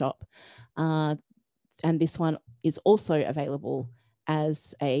workshop. And this one is also available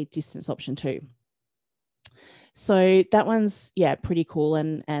as a distance option too. So that one's, pretty cool.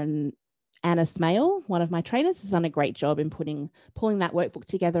 And Anna Smale, one of my trainers, has done a great job in pulling that workbook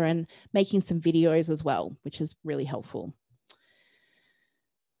together and making some videos as well, which is really helpful.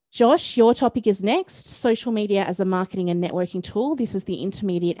 Josh, your topic is next, social media as a marketing and networking tool. This is the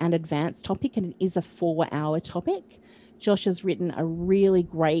intermediate and advanced topic, and it is a 4-hour topic. Josh has written a really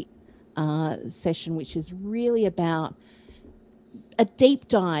great session, which is really about a deep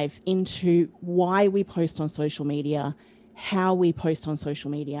dive into why we post on social media, how we post on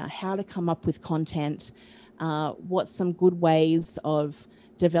social media, how to come up with content, what some good ways of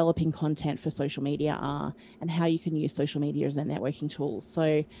developing content for social media are, and how you can use social media as a networking tool.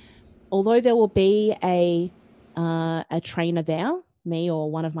 So although there will be a trainer there, me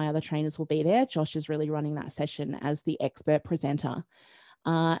or one of my other trainers will be there, Josh is really running that session as the expert presenter.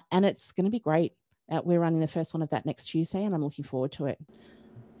 And it's going to be great. We're running the first one of that next Tuesday, and I'm looking forward to it.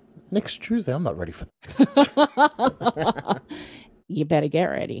 Next Tuesday? I'm not ready for that. You better get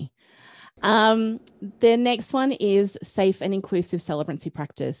ready. The next one is safe and inclusive celebrancy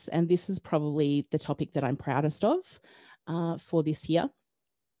practice. And this is probably the topic that I'm proudest of for this year.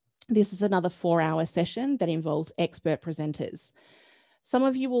 This is another 4-hour session that involves expert presenters. Some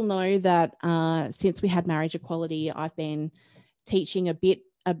of you will know that since we had marriage equality, I've been teaching a bit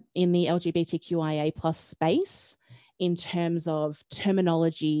in the LGBTQIA plus space in terms of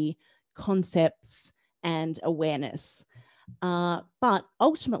terminology, concepts, and awareness. But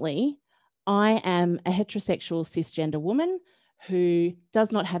ultimately, I am a heterosexual cisgender woman who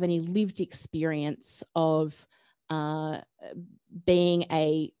does not have any lived experience of being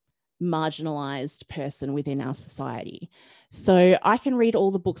a marginalized person within our society. So I can read all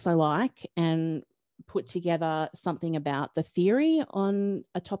the books I like and put together something about the theory on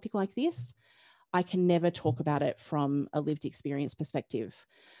a topic like this. I can never talk about it from a lived experience perspective.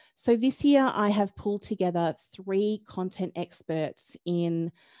 So this year I have pulled together 3 content experts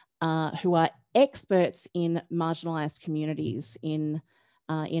who are experts in marginalized communities in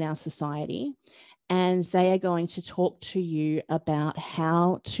our society. And they are going to talk to you about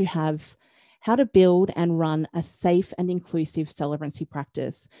how to build and run a safe and inclusive celebrancy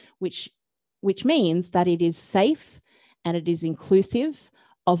practice, which means that it is safe and it is inclusive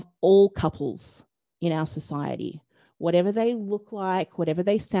of all couples in our society, whatever they look like, whatever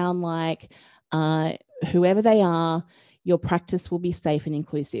they sound like, whoever they are, your practice will be safe and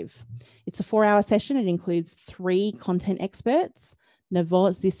inclusive. It's a 4-hour session. It includes 3 content experts: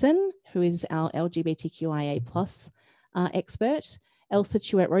 Navot Zisson, who is our LGBTQIA plus expert; Elsa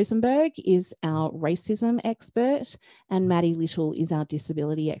Chewett-Rosenberg is our racism expert; and Maddie Little is our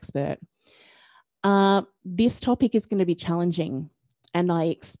disability expert. This topic is going to be challenging, and I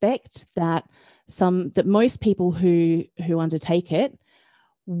expect that most people who undertake it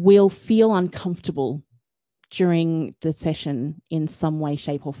will feel uncomfortable during the session in some way,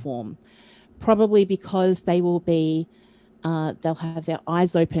 shape, or form. Probably because they will be they'll have their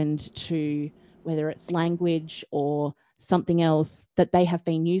eyes opened to whether it's language or something else that they have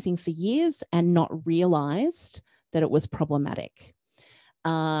been using for years and not realized that it was problematic.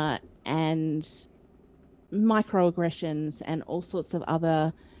 And microaggressions and all sorts of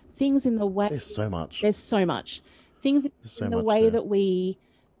other things in the way. There's so much. Things in the way that we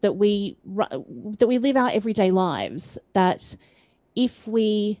live our everyday lives, that if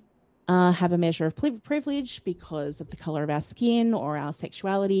we have a measure of privilege because of the color of our skin or our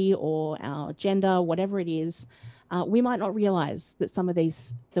sexuality or our gender, whatever it is, we might not realize that some of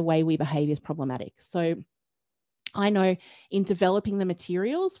the way we behave is problematic. So I know in developing the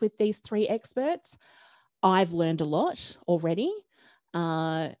materials with these 3 experts, I've learned a lot already.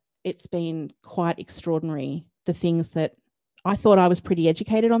 It's been quite extraordinary, the things that I thought I was pretty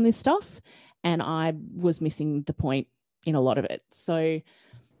educated on this stuff, and I was missing the point in a lot of it. So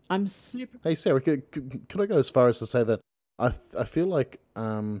I'm super... Hey, Sarah, could I go as far as to say that I feel like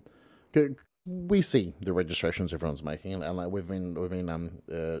we see the registrations everyone's making, and like we've been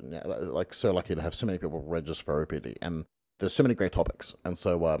like so lucky to have so many people register for OPD, and there's so many great topics, and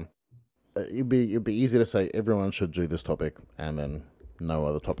so it'd be easy to say everyone should do this topic, and then no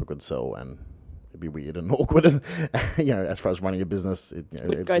other topic would sell, and it'd be weird and awkward, and as far as running a business, it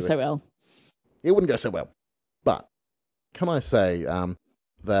wouldn't go so well. It wouldn't go so well, but can I say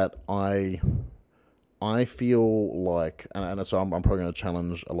that I feel like, and so I'm probably going to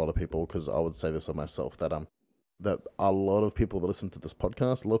challenge a lot of people, because I would say this of myself, that that a lot of people that listen to this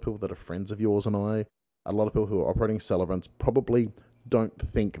podcast, a lot of people that are friends of yours and I, a lot of people who are operating celebrants probably don't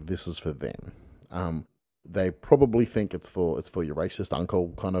think this is for them. They probably think it's for your racist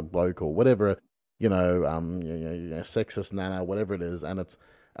uncle kind of bloke or whatever, sexist nana, whatever it is, and it's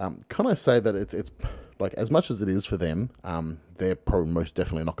can I say that it's like as much as it is for them, they're probably most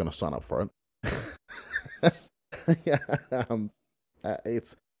definitely not going to sign up for it. Yeah,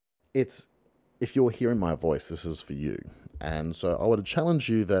 it's if you're hearing my voice, this is for you, and so I would challenge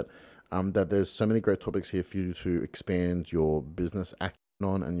you that there's so many great topics here for you to expand your business action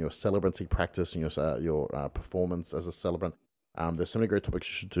on and your celebrancy practice and your performance as a celebrant. There's so many great topics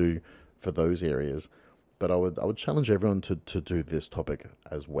you should do for those areas, but I would challenge everyone to do this topic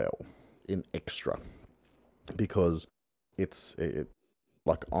as well in extra, because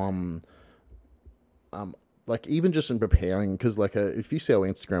like like even just in preparing, because like if you see our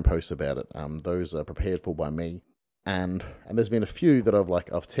Instagram posts about it, those are prepared for by me, and there's been a few that I've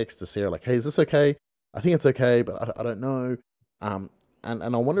texted Sarah like, hey, is this okay? I think it's okay, but I don't know. And I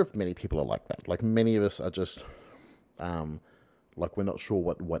wonder if many people are like that. Like many of us are just like we're not sure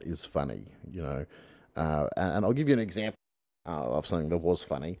what is funny, and I'll give you an example of something that was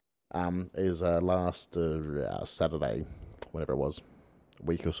funny. Is last Saturday, whenever it was, a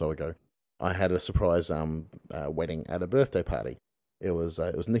week or so ago, I had a surprise wedding at a birthday party. It was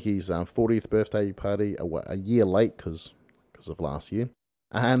Nikki's 40th birthday party, a year late because of last year,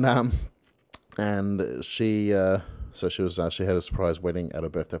 and she she had a surprise wedding at a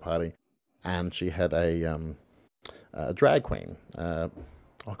birthday party, and she had a drag queen. Oh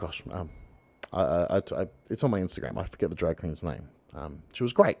gosh, it's on my Instagram. I forget the drag queen's name. She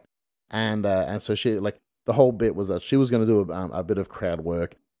was great, and so she the whole bit was that she was going to do a bit of crowd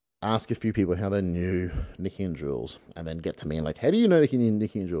work, ask a few people how they knew Nikki and Jules, and then get to me and like, how do you know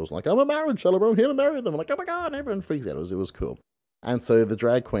Nikki and Jules? Like, I'm a marriage celebrant, I'm here to marry them. I'm like, oh my god, and everyone freaks out. It was cool. And so the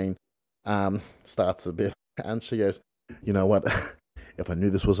drag queen starts a bit, and she goes, you know what? If I knew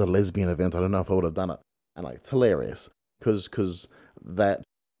this was a lesbian event, I don't know if I would have done it. And like, it's hilarious because that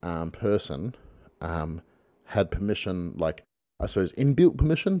person had permission, like I suppose inbuilt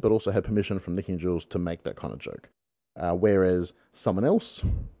permission, but also had permission from Nikki and Jules to make that kind of joke. Whereas someone else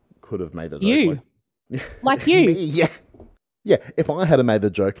could have made the joke. You. Like you. Me, yeah. Yeah, if I had made the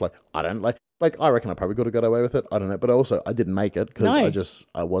joke, like, I don't like I reckon I probably could have got away with it. I don't know. But also, I didn't make it because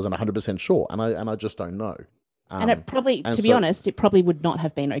I wasn't 100% sure. And I just don't know. And it probably, to be honest, it probably would not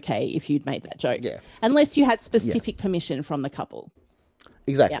have been okay if you'd made that joke. Yeah. Unless you had specific permission from the couple.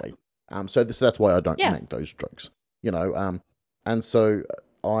 Exactly. Yeah. So that's why I don't make those jokes. And so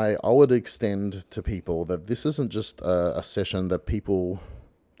I would extend to people that this isn't just a session that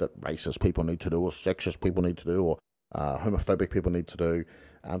racist people need to do, or sexist people need to do, or homophobic people need to do,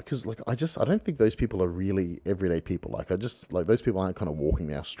 because I don't think those people are really everyday people. Those people aren't kind of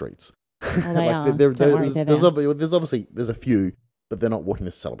walking our streets. Oh, they are. There's a few, but they're not walking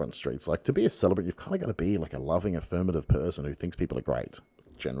the celebrant streets. Like, to be a celebrant, you've kind of got to be like a loving, affirmative person who thinks people are great,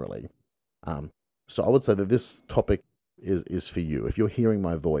 generally. So I would say that this topic is for you. If you're hearing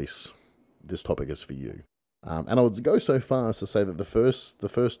my voice, this topic is for you. And I would go so far as to say that the first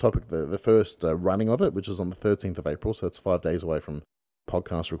topic, the first running of it, which is on the 13th of April, so it's 5 days away from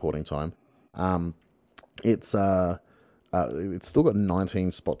podcast recording time. It's still got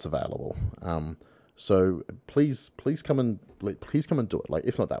 19 spots available. So please come and do it. Like,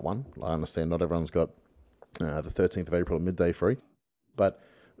 if not that one, I understand not everyone's got the 13th of April midday free, but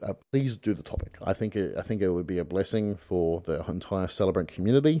please do the topic. I think it would be a blessing for the entire celebrant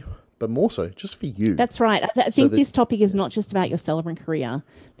community, but more so just for you. That's right. I think this topic is not just about your celebrant career.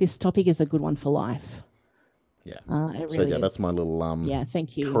 This topic is a good one for life. Yeah. It really is. That's my little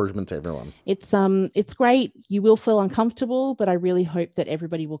thank you. encouragement to everyone. It's great. You will feel uncomfortable, but I really hope that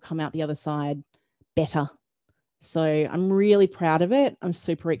everybody will come out the other side better. So I'm really proud of it. I'm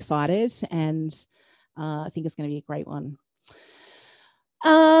super excited, and I think it's going to be a great one.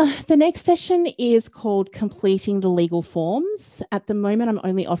 The next session is called Completing the Legal Forms. At the moment, I'm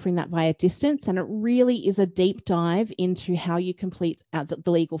only offering that via distance, and it really is a deep dive into how you complete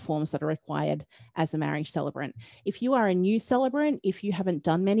the legal forms that are required as a marriage celebrant. If you are a new celebrant, if you haven't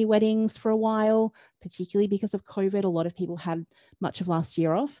done many weddings for a while, particularly because of COVID, a lot of people had much of last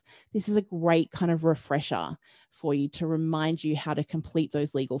year off, this is a great kind of refresher for you to remind you how to complete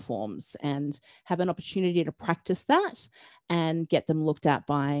those legal forms and have an opportunity to practice that and get them looked at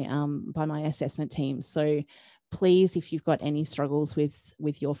by my assessment team. So please, if you've got any struggles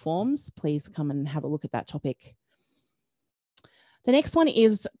with your forms, please come and have a look at that topic. The next one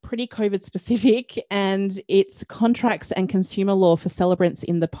is pretty COVID specific, and it's contracts and consumer law for celebrants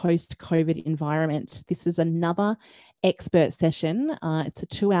in the post-COVID environment. This is another expert session. It's a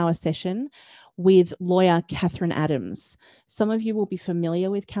 2-hour session with lawyer Catherine Adams. Some of you will be familiar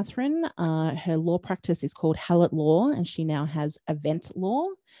with Catherine. Her law practice is called Hallett Law, and she now has Event Law.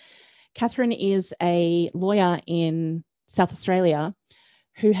 Catherine is a lawyer in South Australia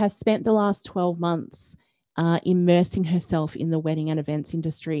who has spent the last 12 months immersing herself in the wedding and events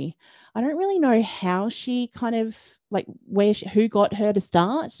industry. I don't really know how she kind of like who got her to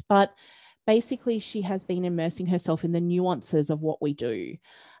start, but basically she has been immersing herself in the nuances of what we do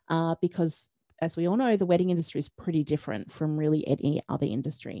because, as we all know, the wedding industry is pretty different from really any other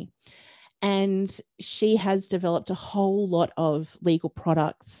industry. And she has developed a whole lot of legal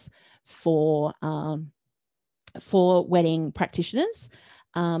products for wedding practitioners.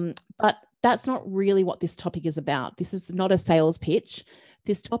 But that's not really what this topic is about. This is not a sales pitch.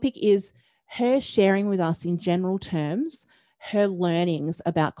 This topic is her sharing with us in general terms her learnings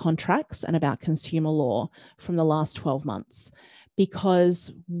about contracts and about consumer law from the last 12 months.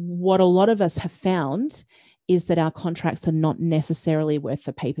 Because what a lot of us have found is that our contracts are not necessarily worth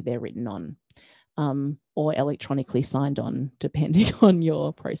the paper they're written on. Or electronically signed on, depending on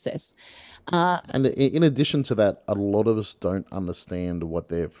your process. And in addition to that, a lot of us don't understand what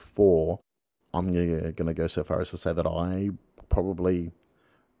they're for. I'm going to go so far as to say that I probably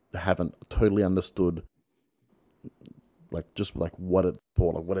haven't totally understood what it's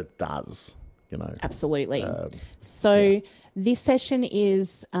for, like what it does, Absolutely. Yeah. This session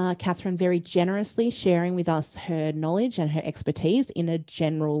is Catherine very generously sharing with us her knowledge and her expertise in a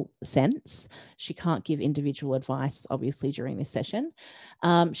general sense. She can't give individual advice, obviously, during this session.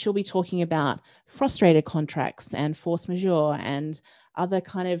 She'll be talking about frustrated contracts and force majeure and other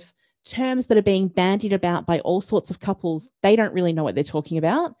kind of terms that are being bandied about by all sorts of couples. They don't really know what they're talking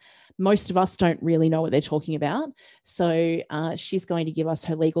about. Most of us don't really know what they're talking about. So she's going to give us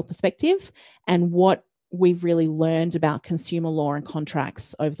her legal perspective and what we've really learned about consumer law and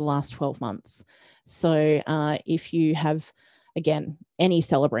contracts over the last 12 months. So if you have, again, any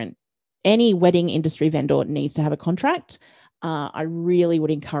celebrant, any wedding industry vendor needs to have a contract, I really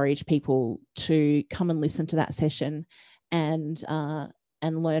would encourage people to come and listen to that session and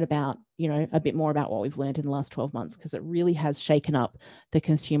learn about, a bit more about what we've learned in the last 12 months, because it really has shaken up the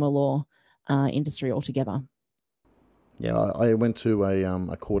consumer law industry altogether. Yeah, I went to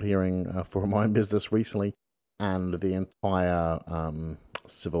a court hearing for my own business recently, and the entire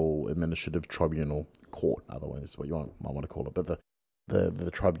civil administrative tribunal court, otherwise what you might want to call it, but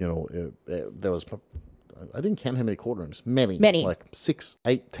the tribunal, there was, I didn't count how many courtrooms, many, like 6,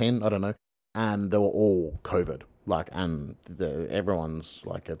 8, 10, I don't know, and they were all COVID. And everyone's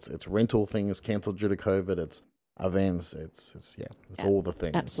like, it's rental things cancelled due to COVID, it's events, it's all the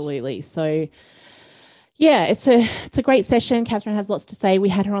things. Absolutely. So yeah, it's a great session. Catherine has lots to say. We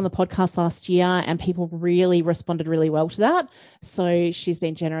had her on the podcast last year and people really responded really well to that. So she's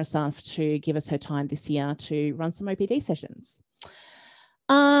been generous enough to give us her time this year to run some OPD sessions.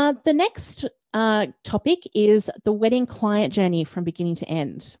 The next topic is the wedding client journey from beginning to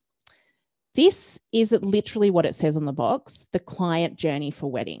end. This is literally what it says on the box, the client journey for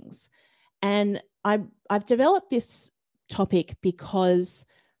weddings. And I've developed this topic because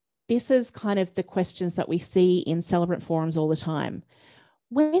this is kind of the questions that we see in celebrant forums all the time.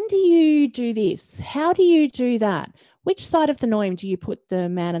 When do you do this? How do you do that? Which side of the gnome do you put the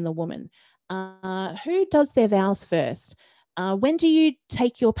man and the woman? Who does their vows first? When do you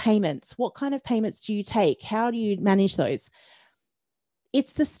take your payments? What kind of payments do you take? How do you manage those?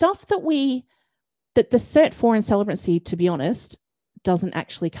 It's the stuff that the Cert 4 in celebrancy, to be honest, doesn't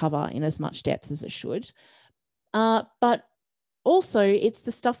actually cover in as much depth as it should. But also, it's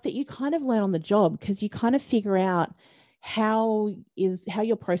the stuff that you kind of learn on the job, because you kind of figure out how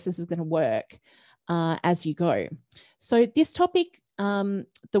your process is going to work as you go. So this topic, the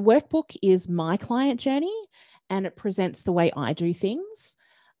workbook is my client journey, and it presents the way I do things.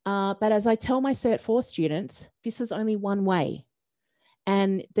 But as I tell my Cert 4 students, this is only one way.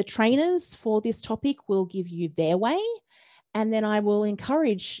 And the trainers for this topic will give you their way. And then I will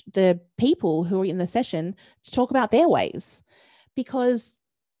encourage the people who are in the session to talk about their ways. Because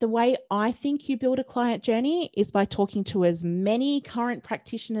the way I think you build a client journey is by talking to as many current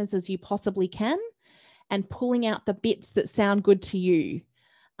practitioners as you possibly can and pulling out the bits that sound good to you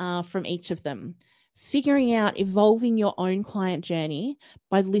from each of them. Figuring out, evolving your own client journey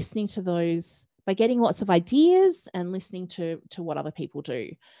by listening to those, by getting lots of ideas and listening to what other people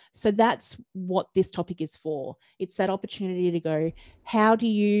do. So that's what this topic is for. It's that opportunity to go, how do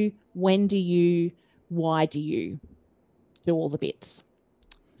you, when do you, why do you do all the bits?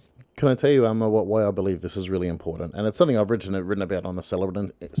 Can I tell you why I believe this is really important? And it's something I've written about on the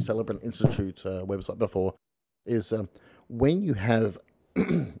Celebrant Institute website before, is when you have,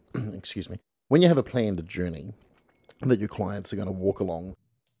 excuse me, when you have a planned journey that your clients are going to walk along,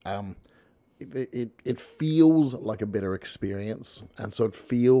 um, it feels like a better experience, and so it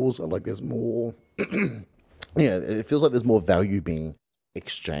feels like there's more. Yeah, it feels like there's more value being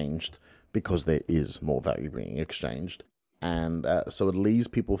exchanged because there is more value being exchanged, and so it leaves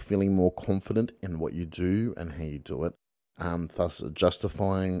people feeling more confident in what you do and how you do it, thus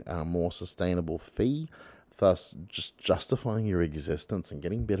justifying a more sustainable fee, thus just justifying your existence and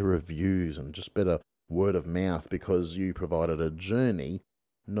getting better reviews and just better word of mouth because you provided a journey,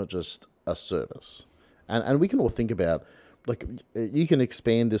 not just a service. And we can all think about, like, you can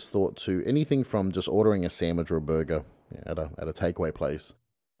expand this thought to anything from just ordering a sandwich or a burger at a takeaway place,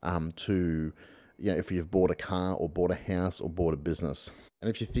 to, if you've bought a car or bought a house or bought a business. And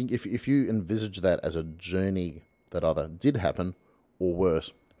if you envisage that as a journey that either did happen or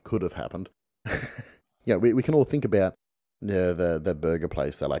worse, could have happened. We can all think about the burger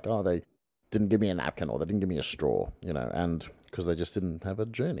place. They're like, oh, they didn't give me a napkin or they didn't give me a straw, and because they just didn't have a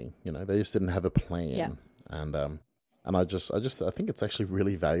journey, they just didn't have a plan. Yeah. And I think it's actually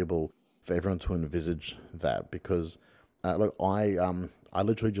really valuable for everyone to envisage that, because look, I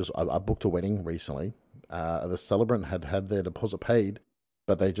literally I booked a wedding recently. The celebrant had their deposit paid,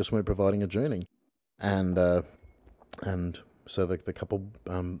 but they just weren't providing a journey, and so the couple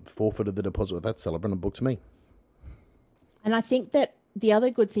forfeited the deposit with that celebrant and booked me. And I think that the other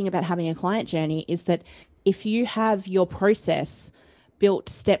good thing about having a client journey is that if you have your process built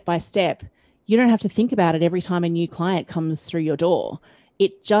step by step, you don't have to think about it every time a new client comes through your door.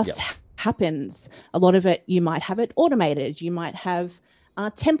 It just happens. A lot of it, you might have it automated. You might have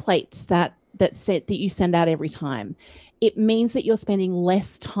templates that you send out every time. It means that you're spending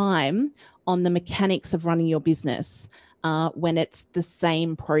less time on the mechanics of running your business when it's the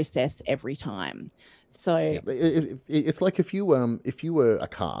same process every time. So it's like if you were a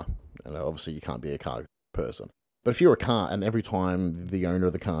car, and obviously you can't be a car person, but if you're a car and every time the owner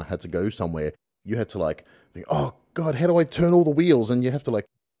of the car had to go somewhere, you had to think, oh God, how do I turn all the wheels? And you have to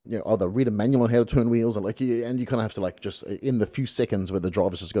either read a manual on how to turn wheels, and you kind of have to just in the few seconds where the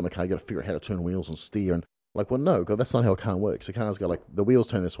driver's just got in the car, you got to figure out how to turn wheels and steer. And well, no, God, that's not how a car works. A car's got the wheels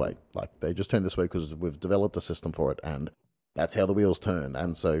turn this way, they just turn this way because we've developed a system for it, and that's how the wheels turn.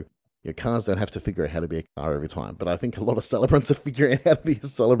 And so your cars don't have to figure out how to be a car every time. But I think a lot of celebrants are figuring out how to be a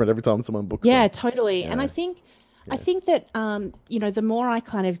celebrant every time someone books them. Yeah, totally. Yeah. And I think that the more I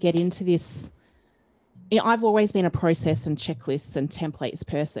kind of get into this, I've always been a process and checklists and templates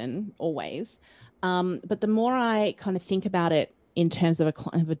person, always. But the more I kind of think about it in terms of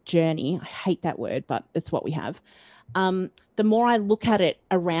a journey, I hate that word, but it's what we have. The more I look at it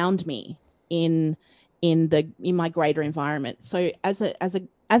around me in my greater environment. So as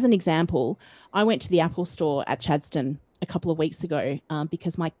an example, I went to the Apple store at Chadstone a couple of weeks ago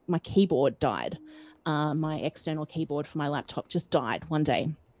because my keyboard died. My external keyboard for my laptop just died one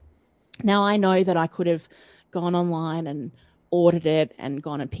day. Now, I know that I could have gone online and ordered it and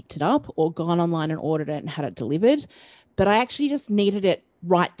gone and picked it up, or gone online and ordered it and had it delivered, but I actually just needed it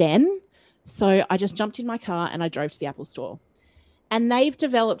right then. So I just jumped in my car and I drove to the Apple store. And they've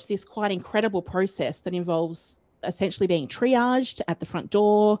developed this quite incredible process that involves essentially being triaged at the front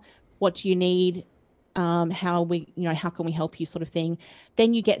door. What do you need? How can we help you, sort of thing.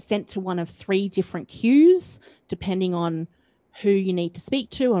 Then you get sent to one of 3 different queues, depending on who you need to speak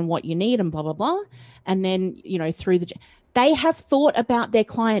to and what you need and blah, blah, blah. And then, they have thought about their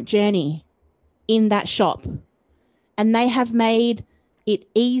client journey in that shop, and they have made it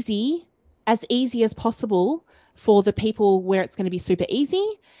as easy as possible for the people where it's going to be super easy.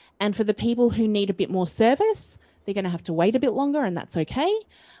 And for the people who need a bit more service, they're going to have to wait a bit longer, and that's okay.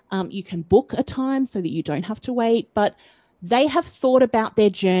 You can book a time so that you don't have to wait, but they have thought about their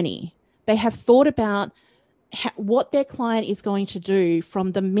journey. They have thought about what their client is going to do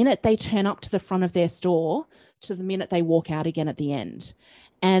from the minute they turn up to the front of their store to the minute they walk out again at the end.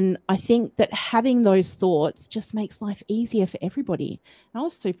 And I think that having those thoughts just makes life easier for everybody. And I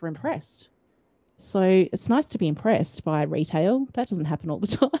was super impressed. So it's nice to be impressed by retail. That doesn't happen all the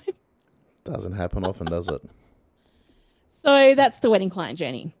time. Doesn't happen often, does it? So that's the wedding client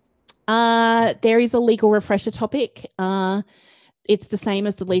journey. There is a legal refresher topic. It's the same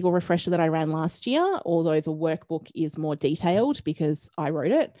as the legal refresher that I ran last year, although the workbook is more detailed because I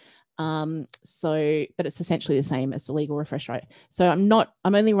wrote it. But it's essentially the same as the legal refresher. So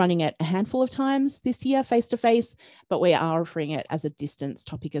I'm only running it a handful of times this year face-to-face, but we are offering it as a distance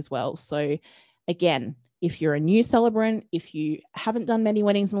topic as well. So again, if you're a new celebrant, if you haven't done many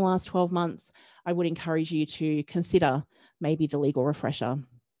weddings in the last 12 months, I would encourage you to consider maybe the legal refresher.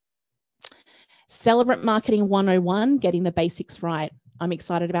 Celebrant Marketing 101, getting the basics right. I'm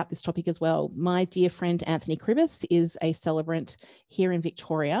excited about this topic as well. My dear friend Anthony Cribus is a celebrant here in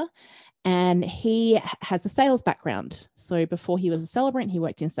Victoria, and he has a sales background. So before he was a celebrant, he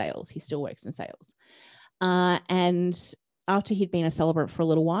worked in sales. He still works in sales. And after he'd been a celebrant for a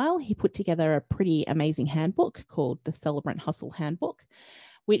little while, he put together a pretty amazing handbook called the Celebrant Hustle Handbook,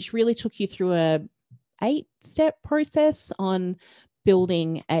 which really took you through a 8-step process on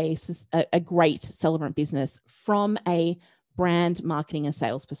building a great celebrant business from a brand marketing and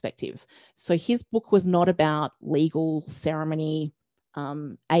sales perspective. So his book was not about legal, ceremony,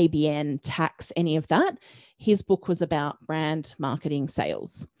 ABN, tax, any of that. His book was about brand marketing,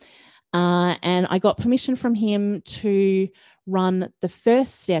 sales. And I got permission from him to run the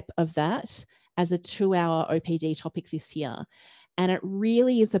first step of that as a 2-hour OPD topic this year. And it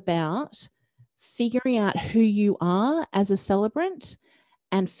really is about figuring out who you are as a celebrant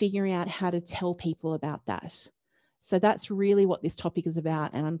and figuring out how to tell people about that. So that's really what this topic is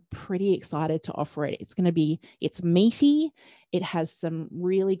about. And I'm pretty excited to offer it. It's meaty. It has some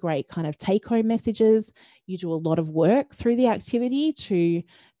really great kind of take-home messages. You do a lot of work through the activity to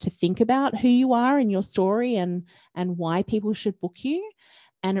think about who you are and your story and why people should book you.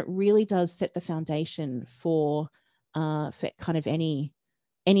 And it really does set the foundation for kind of any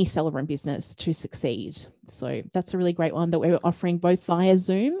celebrant business to succeed. So that's a really great one that we're offering both via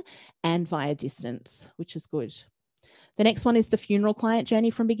Zoom and via distance, which is good. The next one is the funeral client journey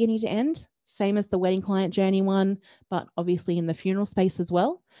from beginning to end, same as the wedding client journey one, but obviously in the funeral space as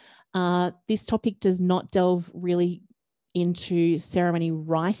well. This topic does not delve really into ceremony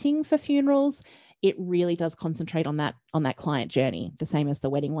writing for funerals. It really does concentrate on that client journey, the same as the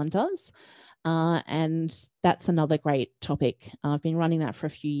wedding one does. And that's another great topic. I've been running that for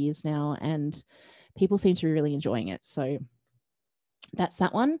a few years now, and people seem to be really enjoying it. So that's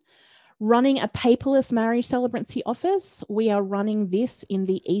that one. Running a paperless marriage celebrancy office. We are running this in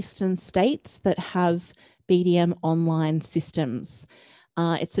the eastern states that have BDM online systems.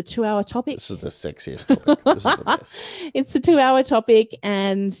 It's a 2-hour topic. This is the sexiest topic. This is the best. It's a 2-hour topic,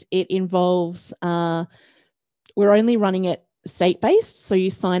 and it involves, we're only running it state-based. So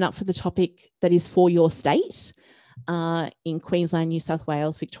you sign up for the topic that is for your state in Queensland, New South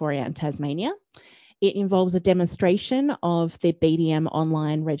Wales, Victoria, and Tasmania. It involves a demonstration of the BDM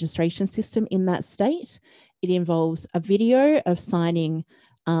online registration system in that state. It involves a video of signing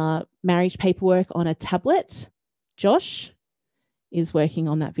marriage paperwork on a tablet. Josh is working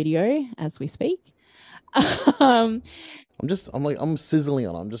on that video as we speak. I'm sizzling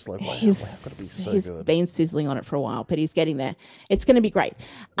on it. I'm just like, wow, it's got to be so good. He's been sizzling on it for a while, but he's getting there. It's going to be great.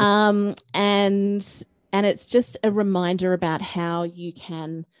 And it's just a reminder about how you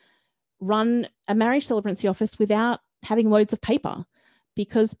can run a marriage celebrancy office without having loads of paper,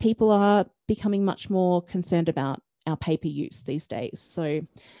 because people are becoming much more concerned about our paper use these days. So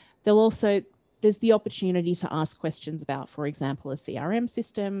there's the opportunity to ask questions about, for example, a CRM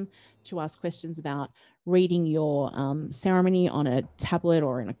system, to ask questions about reading your ceremony on a tablet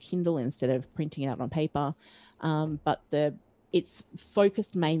or in a Kindle instead of printing it out on paper. But it's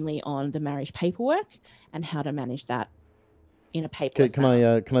focused mainly on the marriage paperwork and how to manage that in a paper. Can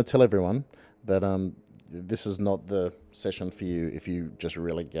I tell everyone that this is not the session for you if you just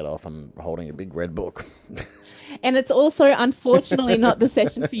really get off and holding a big red book. And it's also, unfortunately, not the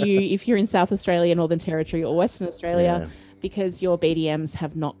session for you if you're in South Australia, Northern Territory, or Western Australia, because your BDMs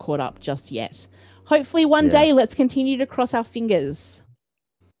have not caught up just yet. Hopefully one day, let's continue to cross our fingers.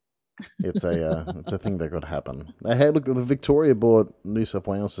 It's a thing that could happen. Hey, look, the Victoria bought New South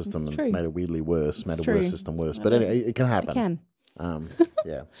Wales system and made it weirdly worse, made a worse system worse. But anyway, it can happen. It can.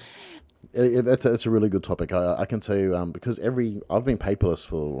 Yeah. It's a really good topic. I can tell you, because I've been paperless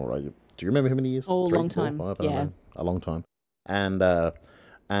for, do you remember how many years? A long time. 4, 5, I don't know. A long time. And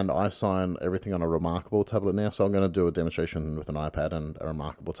I sign everything on a Remarkable tablet now. So I'm going to do a demonstration with an iPad and a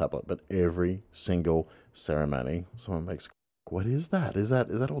Remarkable tablet. But every single ceremony, someone makes, what is that? Is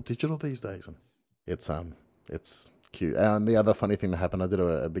that all digital these days? And it's cute. And the other funny thing that happened, I did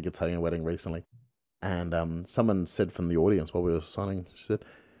a big Italian wedding recently, and someone said from the audience while we were signing, she said,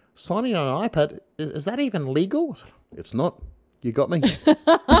 "Signing on an iPad, is that even legal?" It's not. You got me.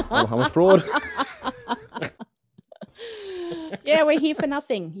 I'm a fraud. Yeah, we're here for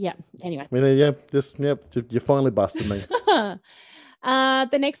nothing. Yeah. Anyway. You finally busted me.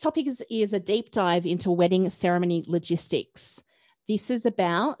 The next topic is a deep dive into wedding ceremony logistics. This is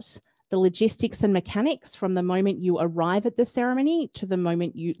about the logistics and mechanics from the moment you arrive at the ceremony to the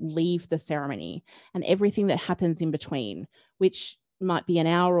moment you leave the ceremony, and everything that happens in between, which might be an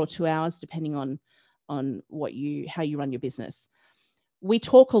hour or 2 hours, depending on how you run your business. We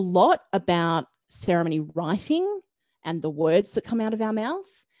talk a lot about ceremony writing and the words that come out of our mouth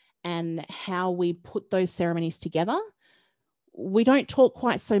and how we put those ceremonies together, we don't talk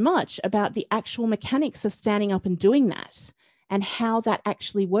quite so much about the actual mechanics of standing up and doing that and how that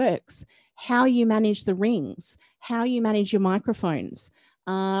actually works, how you manage the rings, how you manage your microphones,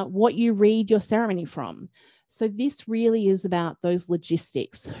 what you read your ceremony from. So this really is about those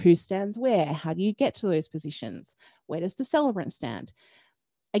logistics. Who stands where? How do you get to those positions? Where does the celebrant stand?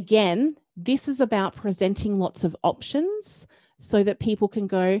 Again, this is about presenting lots of options so that people can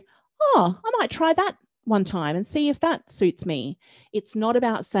go, oh, I might try that one time and see if that suits me. It's not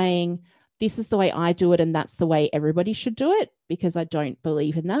about saying, this is the way I do it and that's the way everybody should do it, because I don't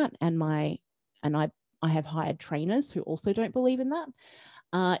believe in that. And I have hired trainers who also don't believe in that.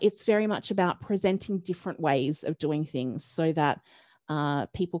 It's very much about presenting different ways of doing things so that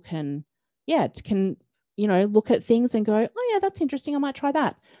people can look at things and go, oh yeah, that's interesting, I might try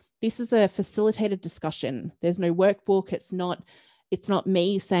that. This is a facilitated discussion. There's no workbook. It's not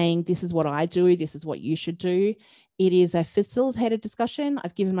me saying this is what I do, this is what you should do. It is a facilitated discussion.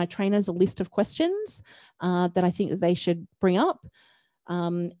 I've given my trainers a list of questions that I think that they should bring up.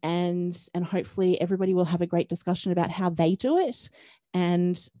 And hopefully everybody will have a great discussion about how they do it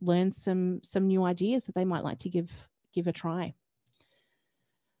and learn some new ideas that they might like to give a try.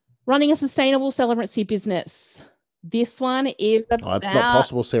 Running a sustainable celebrancy business. This one is about... it's not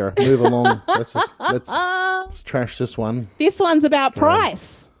possible, Sarah. Move along. Let's trash this one. This one's about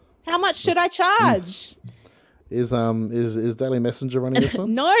price. How much should I charge? Is Daily Messenger running this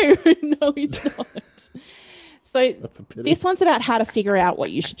one? No, he's not. So this one's about how to figure out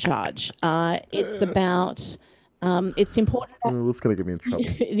what you should charge. It's about... it's important. That's going to get me in trouble.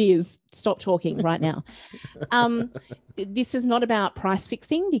 It is. Stop talking right now. This is not about price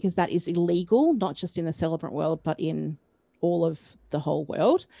fixing, because that is illegal, not just in the celebrant world, but in all of the whole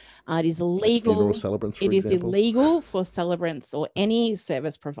world. It is illegal. Funeral celebrants, for example. Is illegal for celebrants or any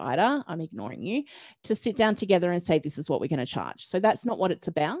service provider, I'm ignoring you, to sit down together and say, this is what we're going to charge. So that's not what it's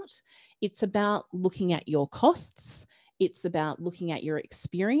about. It's about looking at your costs. It's about looking at your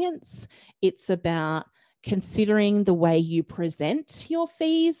experience. It's about considering the way you present your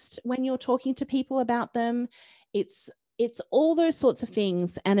fees when you're talking to people about them. It's all those sorts of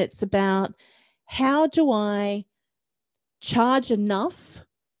things. And it's about, how do I charge enough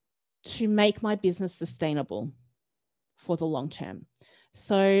to make my business sustainable for the long term?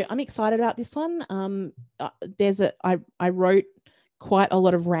 So I'm excited about this one. I wrote quite a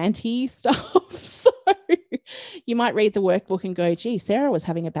lot of ranty stuff. So you might read the workbook and go, gee, Sarah was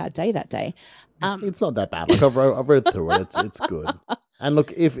having a bad day that day. It's not that bad. Like I've read through it. It's good. And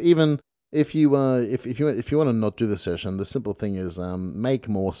look, if you want to not do the session, the simple thing is make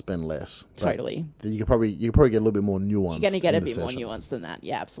more, spend less. Totally. You could probably get a little bit more nuance. You're going to get a bit more nuance than that.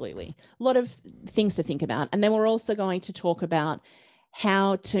 Yeah, absolutely. A lot of things to think about. And then we're also going to talk about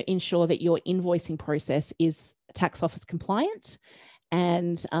how to ensure that your invoicing process is tax office compliant,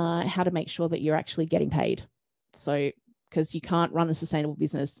 and how to make sure that you're actually getting paid. So, because you can't run a sustainable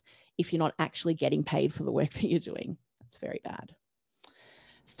business if you're not actually getting paid for the work that you're doing. That's very bad.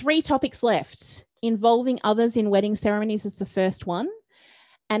 3 topics left. Involving others in wedding ceremonies is the first one.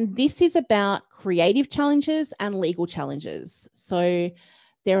 And this is about creative challenges and legal challenges. So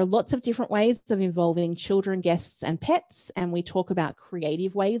there are lots of different ways of involving children, guests, and pets. And we talk about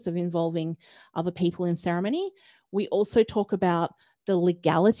creative ways of involving other people in ceremony. We also talk about the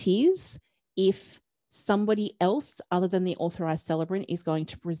legalities if somebody else other than the authorized celebrant is going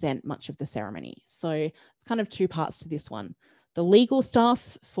to present much of the ceremony. So it's kind of 2 parts to this one. The legal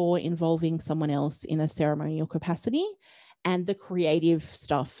stuff for involving someone else in a ceremonial capacity, and the creative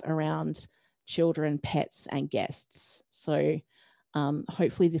stuff around children, pets, and guests. So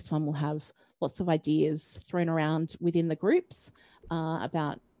hopefully this one will have lots of ideas thrown around within the groups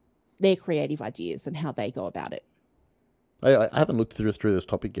about their creative ideas and how they go about it. I haven't looked through this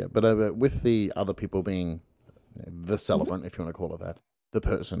topic yet, but with the other people being the celebrant, if you want to call it that, the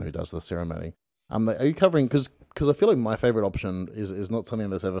person who does the ceremony, are you covering, because I feel like my favorite option is not something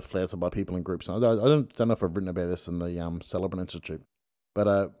that's ever flared by people in groups. I don't know if I've written about this in the Celebrant Institute, but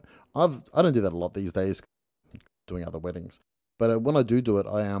I don't do that a lot these days, doing other weddings. But when I do it,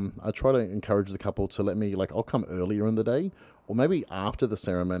 I try to encourage the couple to let me, like, I'll come earlier in the day, or maybe after the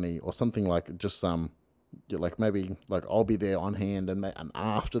ceremony, or something like just like maybe like I'll be there on hand, and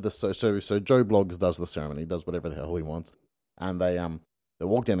after the so Joe Blogs does the ceremony, does whatever the hell he wants, and they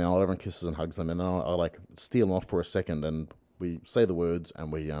walk down the aisle, everyone kisses and hugs them, and then I'll like steal them off for a second, and we say the words,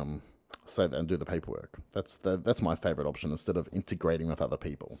 and we say that and do the paperwork. That's my favorite option, instead of integrating with other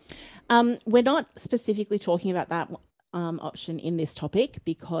people. We're not specifically talking about that option in this topic,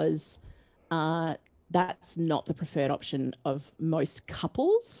 because that's not the preferred option of most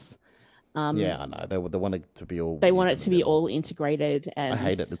couples. Yeah, I know. They want it to be all They want it in the to be middle. all integrated I and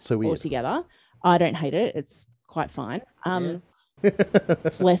hate it. It's so all weird. together. I don't hate it. It's quite fine. Yeah.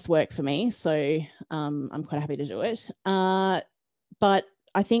 It's less work for me, so I'm quite happy to do it. But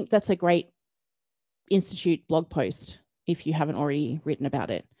I think that's a great Institute blog post if you haven't already written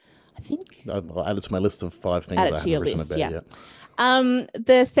about it. I think I'll add it to my list of 5 things add I it to haven't your written list. about Yeah. yet.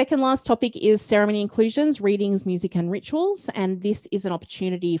 The second last topic is ceremony inclusions, readings, music, and rituals. And this is an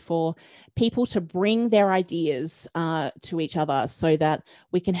opportunity for people to bring their ideas to each other so that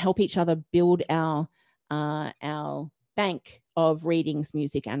we can help each other build our bank of readings,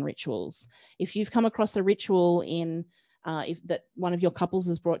 music, and rituals. If you've come across a ritual in if that one of your couples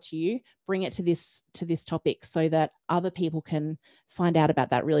has brought to you, bring it to this topic so that other people can find out about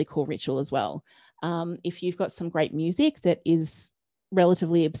that really cool ritual as well. If you've got some great music that is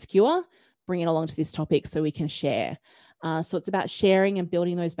relatively obscure, bring it along to this topic so we can share. So it's about sharing and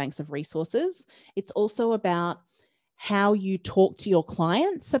building those banks of resources. It's also about how you talk to your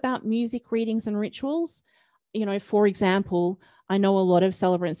clients about music, readings, and rituals. You know, for example, I know a lot of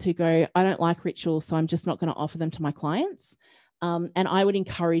celebrants who go, I don't like rituals, so I'm just not going to offer them to my clients. And I would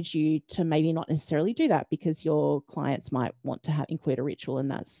encourage you to maybe not necessarily do that because your clients might want to include a ritual,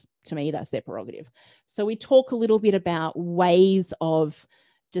 and that's, to me, that's their prerogative. So we talk a little bit about ways of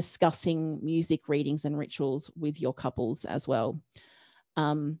discussing music, readings, and rituals with your couples as well.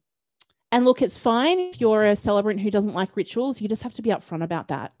 And look, it's fine if you're a celebrant who doesn't like rituals. You just have to be upfront about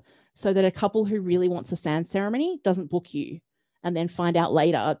that so that a couple who really wants a sand ceremony doesn't book you and then find out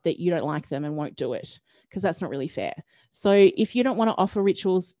later that you don't like them and won't do it, because that's not really fair. So if you don't want to offer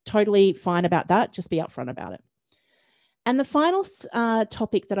rituals, totally fine about that. Just be upfront about it. And the final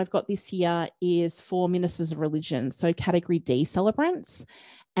topic that I've got this year is for ministers of religion, so category D celebrants.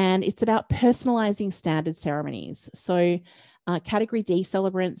 And it's about personalizing standard ceremonies. So category D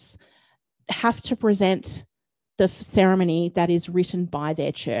celebrants have to present the ceremony that is written by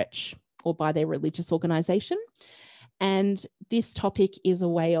their church or by their religious organization. And this topic is a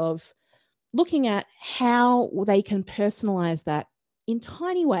way of looking at how they can personalize that in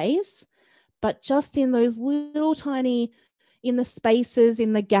tiny ways, but just in those little tiny, in the spaces,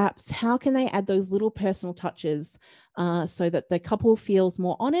 in the gaps, how can they add those little personal touches so that the couple feels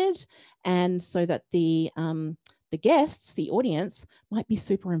more honored, and so that the guests, the audience, might be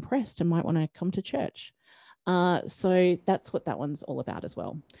super impressed and might want to come to church. So that's what that one's all about as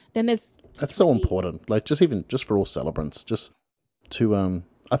well. Then that's so important. Like just for all celebrants, just to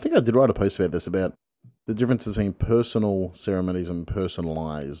I think I did write a post about this, about the difference between personal ceremonies and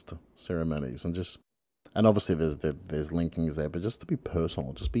personalized ceremonies, and obviously there's linkings there, but just to be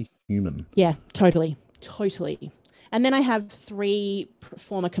personal, just be human. Yeah, totally. And then I have 3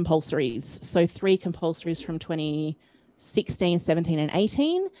 former compulsories. So 3 compulsories from 2016, 17, and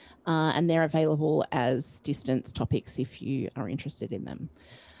 18. And they're available as distance topics if you are interested in them.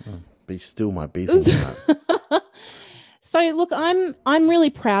 Oh, be still my beating heart. So look, I'm really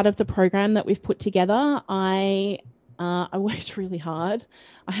proud of the program that we've put together. I worked really hard,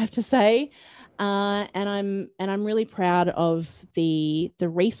 I have to say. And I'm really proud of the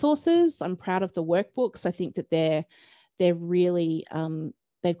resources. I'm proud of the workbooks. I think that they're really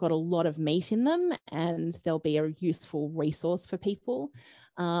they've got a lot of meat in them, and they'll be a useful resource for people.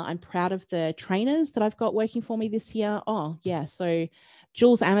 I'm proud of the trainers that I've got working for me this year. Oh yeah, so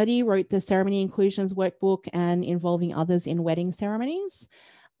Jules Amity wrote the Ceremony Inclusions Workbook and Involving Others in Wedding Ceremonies.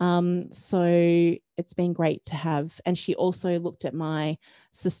 So it's been great to have. And she also looked at my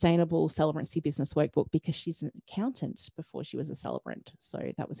Sustainable Celebrancy Business Workbook because she's an accountant before she was a celebrant.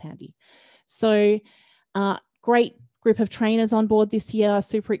 So that was handy. So great group of trainers on board this year.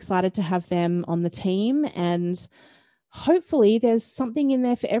 Super excited to have them on the team. And hopefully there's something in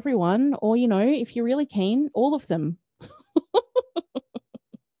there for everyone. Or, you know, if you're really keen, all of them.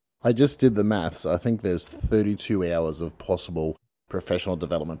 I just did the maths. I think there's 32 hours of possible professional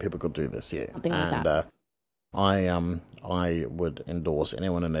development people could do this year. Something like that. I would endorse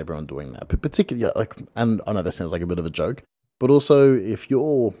anyone and everyone doing that. But particularly, and I know that sounds like a bit of a joke, but also if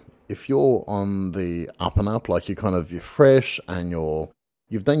you're on the up and up, like you're fresh and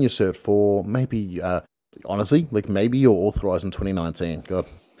you've done your Cert 4, maybe honestly, like maybe you're authorized in 2019. God,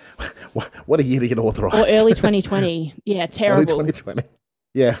 what a year to get authorized. Or early 2020. Yeah, terrible. Early 2020.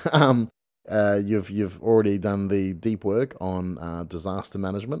 Yeah. You've already done the deep work on disaster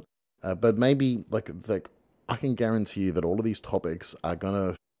management, but maybe like I can guarantee you that all of these topics are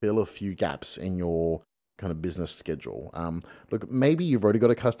gonna fill a few gaps in your kind of business schedule. Look, maybe you've already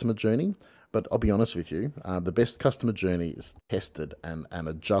got a customer journey, But I'll be honest with you, the best customer journey is tested and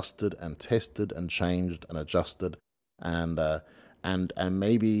adjusted and tested and changed and adjusted and and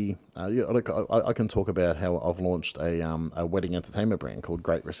maybe yeah, look, I can talk about how I've launched a wedding entertainment brand called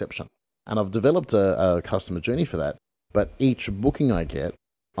Great Reception, and I've developed a customer journey for that. But each booking I get,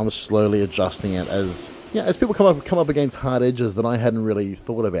 I'm slowly adjusting it as as people come up against hard edges that I hadn't really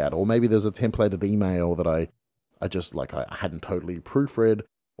thought about, or maybe there's a templated email that I just like I hadn't totally proofread,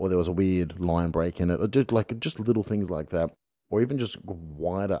 or there was a weird line break in it, or just little things like that, or even just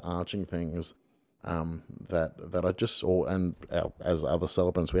wider arching things that I just saw and as other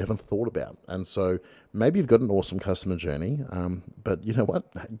celebrants we haven't thought about. And so maybe you've got an awesome customer journey, but you know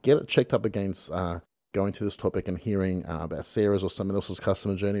what? Get it checked up against going to this topic and hearing about Sarah's or someone else's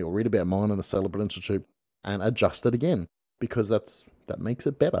customer journey, or read about mine in the Celebrant Institute and adjust it again, because that makes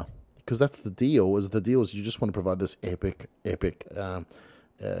it better. Because that's the deal. Is you just want to provide this epic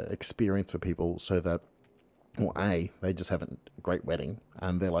experience for people, so that, well, they just have a great wedding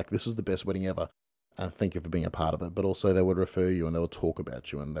and they're like, this is the best wedding ever. Thank you for being a part of it. But also they would refer you and they would talk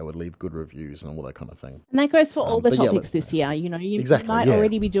about you and they would leave good reviews and all that kind of thing. And that goes for all the topics this year. You exactly, might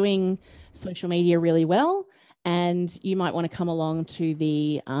already be doing social media really well, and you might want to come along to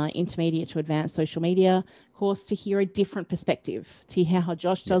the intermediate to advanced social media course to hear a different perspective, to hear how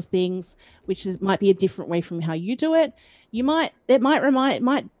Josh does things, which might be a different way from how you do it. It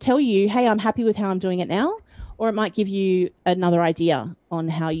might tell you, hey, I'm happy with how I'm doing it now, or it might give you another idea on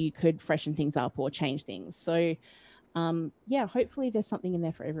how you could freshen things up or change things. So, hopefully there's something in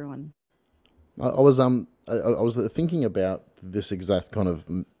there for everyone. I was thinking about this exact kind of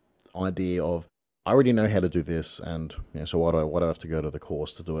idea of, I already know how to do this, and so why do I have to go to the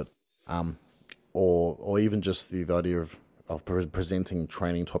course to do it? Or even just the idea of presenting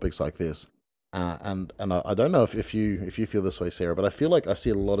training topics like this. And I don't know if you feel this way, Sarah, but I feel like I see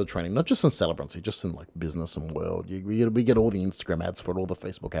a lot of training, not just in celebrancy, just in like business and world. We get all the Instagram ads for it, all the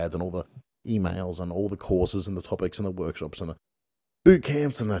Facebook ads and all the emails and all the courses and the topics and the workshops and the boot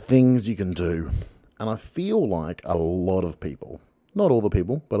camps and the things you can do. And I feel like a lot of people, not all the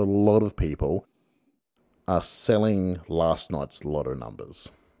people, but a lot of people are selling last night's lotto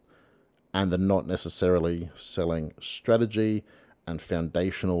numbers. And they're not necessarily selling strategy and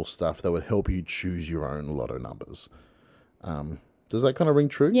foundational stuff that would help you choose your own lotto numbers. Does that kind of ring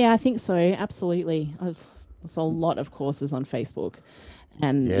true? Yeah, I think so. Absolutely. There's a lot of courses on Facebook,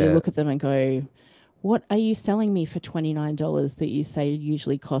 and you look at them and go, what are you selling me for $29 that you say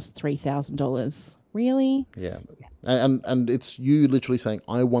usually costs $3,000? Really? Yeah. And it's you literally saying,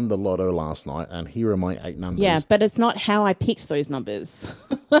 I won the lotto last night and here are my 8 numbers. Yeah, but it's not how I picked those numbers.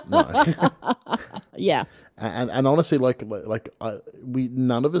 No. Yeah. And honestly, we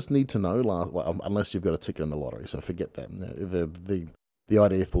none of us need to know unless you've got a ticket in the lottery. So forget that. The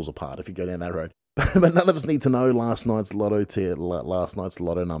idea falls apart if you go down that road. But none of us need to know last night's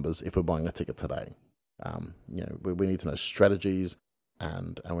lotto numbers if we're buying a ticket today. We need to know strategies,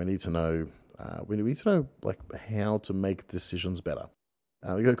 and we need to know like how to make decisions better.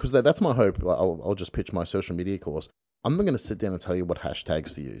 Because that's my hope. I'll just pitch my social media course. I'm not going to sit down and tell you what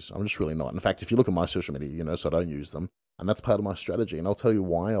hashtags to use. I'm just really not. In fact, if you look at my social media, so I don't use them. And that's part of my strategy. And I'll tell you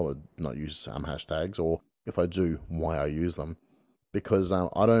why I would not use hashtags, or if I do, why I use them. Because I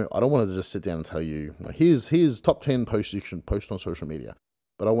don't want to just sit down and tell you, here's top 10 posts you should post on social media.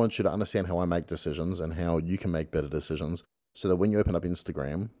 But I want you to understand how I make decisions and how you can make better decisions, so that when you open up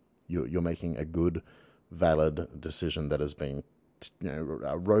Instagram, you're making a good, valid decision that has been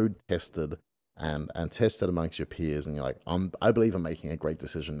road tested and tested amongst your peers, and you're like, I believe I'm making a great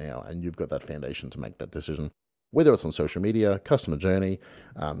decision now, and you've got that foundation to make that decision, whether it's on social media, customer journey,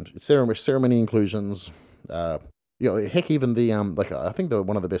 ceremony inclusions, heck, even the I think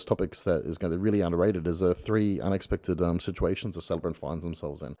one of the best topics that is going to be really underrated is 3 unexpected situations a celebrant finds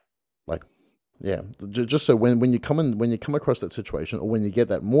themselves in. Like, yeah, just so when you come across that situation, or when you get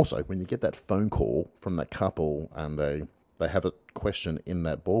that phone call from that couple and they have a question in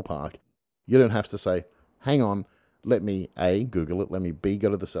that ballpark, you don't have to say, hang on, let me A, Google it, let me B, go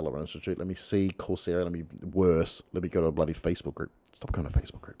to the Celebrant Institute, let me C, call Sarah, let me let me go to a bloody Facebook group. Stop going to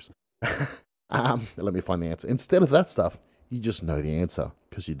Facebook groups. Let me find the answer. Instead of that stuff, you just know the answer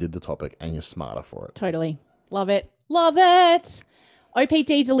because you did the topic and you're smarter for it. Totally. Love it. Love it.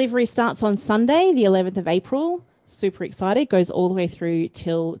 OPD delivery starts on Sunday, the 11th of April. Super excited. Goes all the way through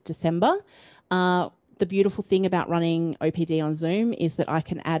till December. The beautiful thing about running OPD on Zoom is that I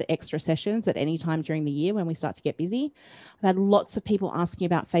can add extra sessions at any time during the year when we start to get busy. I've had lots of people asking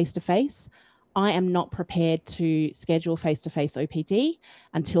about face-to-face. I am not prepared to schedule face-to-face OPD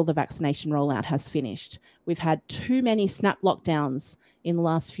until the vaccination rollout has finished. We've had too many snap lockdowns in the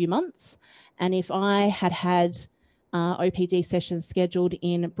last few months. And if I had OPD sessions scheduled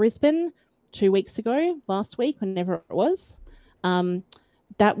in Brisbane 2 weeks ago, last week, whenever it was,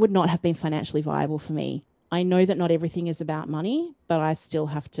 that would not have been financially viable for me. I know that not everything is about money, but I still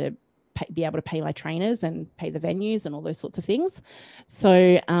have to be able to pay my trainers and pay the venues and all those sorts of things.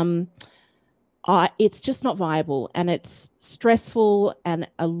 So it's just not viable, and it's stressful and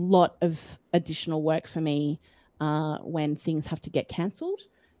a lot of additional work for me when things have to get cancelled.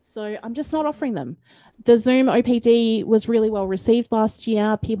 So I'm just not offering them. The Zoom OPD was really well received last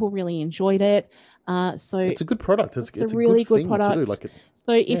year. People really enjoyed it. So it's a good product. It's a really good thing product. to do. Like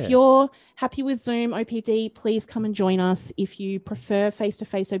so if you're happy with Zoom OPD, please come and join us. If you prefer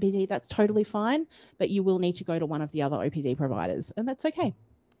face-to-face OPD, that's totally fine, but you will need to go to one of the other OPD providers, and that's okay.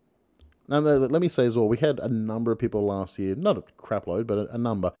 Now, let me say as well, we had a number of people last year, not a crap load, but a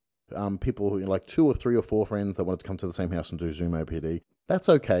number. People who, like 2 or 3 or 4 friends that wanted to come to the same house and do Zoom OPD. That's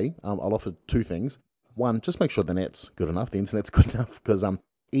okay. I'll offer 2 things. One, just make sure the net's good enough, the internet's good enough, because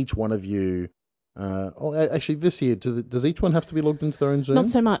each one of you... actually, this year, does each one have to be logged into their own Zoom? Not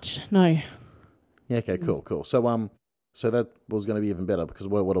so much, no. Yeah, okay, cool. So that was going to be even better, because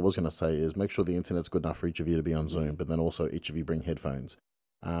what I was going to say is make sure the internet's good enough for each of you to be on Zoom, but then also each of you bring headphones.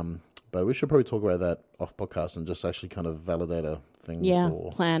 But we should probably talk about that off podcast and just actually kind of validate a thing.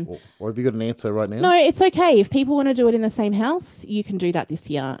 Plan. Or have you got an answer right now? No, it's okay. If people want to do it in the same house, you can do that this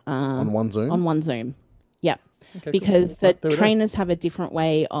year. On one Zoom? On one Zoom. Yeah. Okay, because cool. the trainers have a different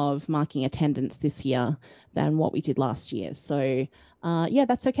way of marking attendance this year than what we did last year. So,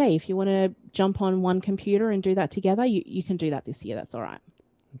 that's okay. If you want to jump on one computer and do that together, you can do that this year. That's all right.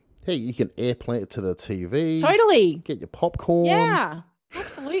 Hey, you can airplay it to the TV. Totally. Get your popcorn. Yeah.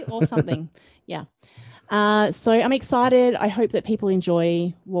 Absolutely, or something. Yeah. So I'm excited. I hope that people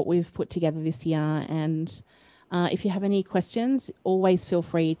enjoy what we've put together this year. And if you have any questions, always feel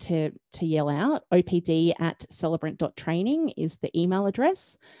free to yell out. opd@celebrant.training is the email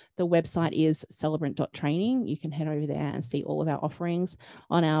address. The website is celebrant.training. You can head over there and see all of our offerings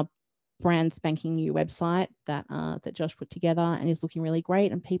on our brand spanking new website that Josh put together and is looking really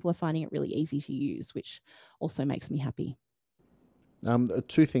great. And people are finding it really easy to use, which also makes me happy.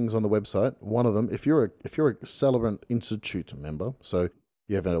 2 things on the website. One of them, if you're a Celebrant Institute member, so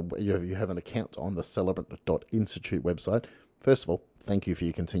you have an account on the Celebrant.Institute website. First of all, thank you for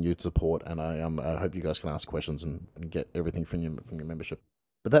your continued support, and I hope you guys can ask questions and get everything from your membership.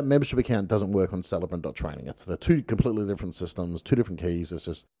 But that membership account doesn't work on Celebrant.training. They're 2 completely different systems, 2 different keys. It's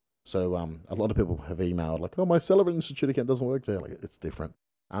just so a lot of people have emailed like, oh, my Celebrant Institute account doesn't work there. Like, it's different.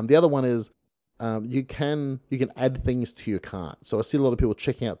 The other one is. You can add things to your cart. So I see a lot of people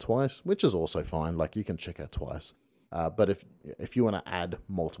checking out twice, which is also fine. Like, you can check out twice. But if you want to add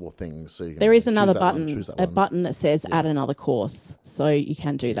multiple things, so you can there is another button, a button that says add another course. So you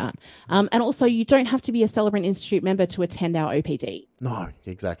can do that. And also, you don't have to be a Celebrant Institute member to attend our OPD. No,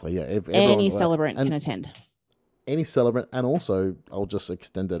 exactly. Yeah, any Celebrant can attend. Any Celebrant, and also I'll just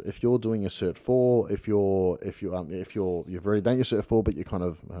extend it. If you're doing your Cert 4, if you've already done your Cert 4, but you're kind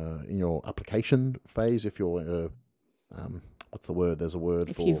of in your application phase, if you're what's the word? There's a word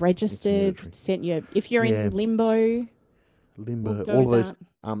if for. If you've registered, if you're in limbo, all of those.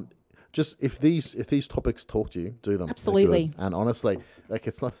 Just if these topics talk to you, do them. Absolutely. And honestly, like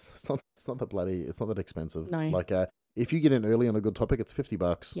it's not that expensive. No. Like if you get in early on a good topic, it's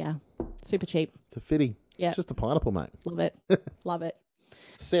 $50. Yeah, super cheap. It's a fitty. Yeah, it's just a pineapple, mate. Love it. Love it.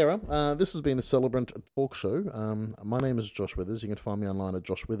 Sarah, this has been the Celebrant Talk Show. My name is Josh Withers. You can find me online at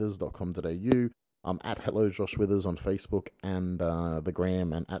joshwithers.com.au. I'm at Hello Josh Withers on Facebook and the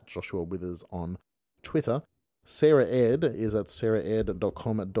Gram, and at Joshua Withers on Twitter. Sarah Ed is at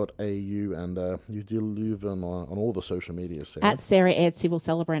sarahed.com.au, and you do live on all the social media, Sarah. At Sarah Ed Civil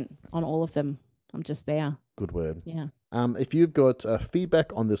Celebrant on all of them. I'm just there. Good word. Yeah. If you've got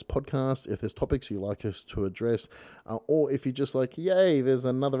feedback on this podcast, if there's topics you'd like us to address, or if you're just like, yay, there's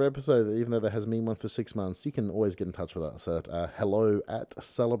another episode, even though there hasn't been one for 6 months, you can always get in touch with us at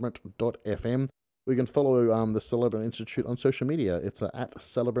hello@celebrant.fm. We can follow the Celebrant Institute on social media. It's at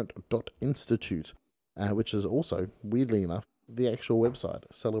celebrant.institute, which is also, weirdly enough, the actual website.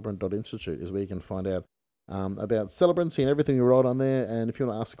 Celebrant.institute is where you can find out about Celebrants and everything we write on there. And if you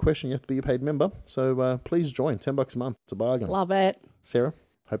want to ask a question, you have to be a paid member. So please join. $10 a month. It's a bargain. Love it. Sarah,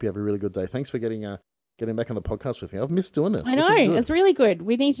 hope you have a really good day. Thanks for getting back on the podcast with me. I've missed doing this. I know. It's really good.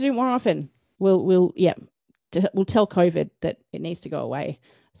 We need to do it more often. We'll tell COVID that it needs to go away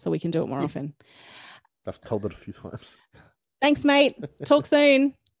so we can do it more often. I've told it a few times. Thanks, mate. Talk soon.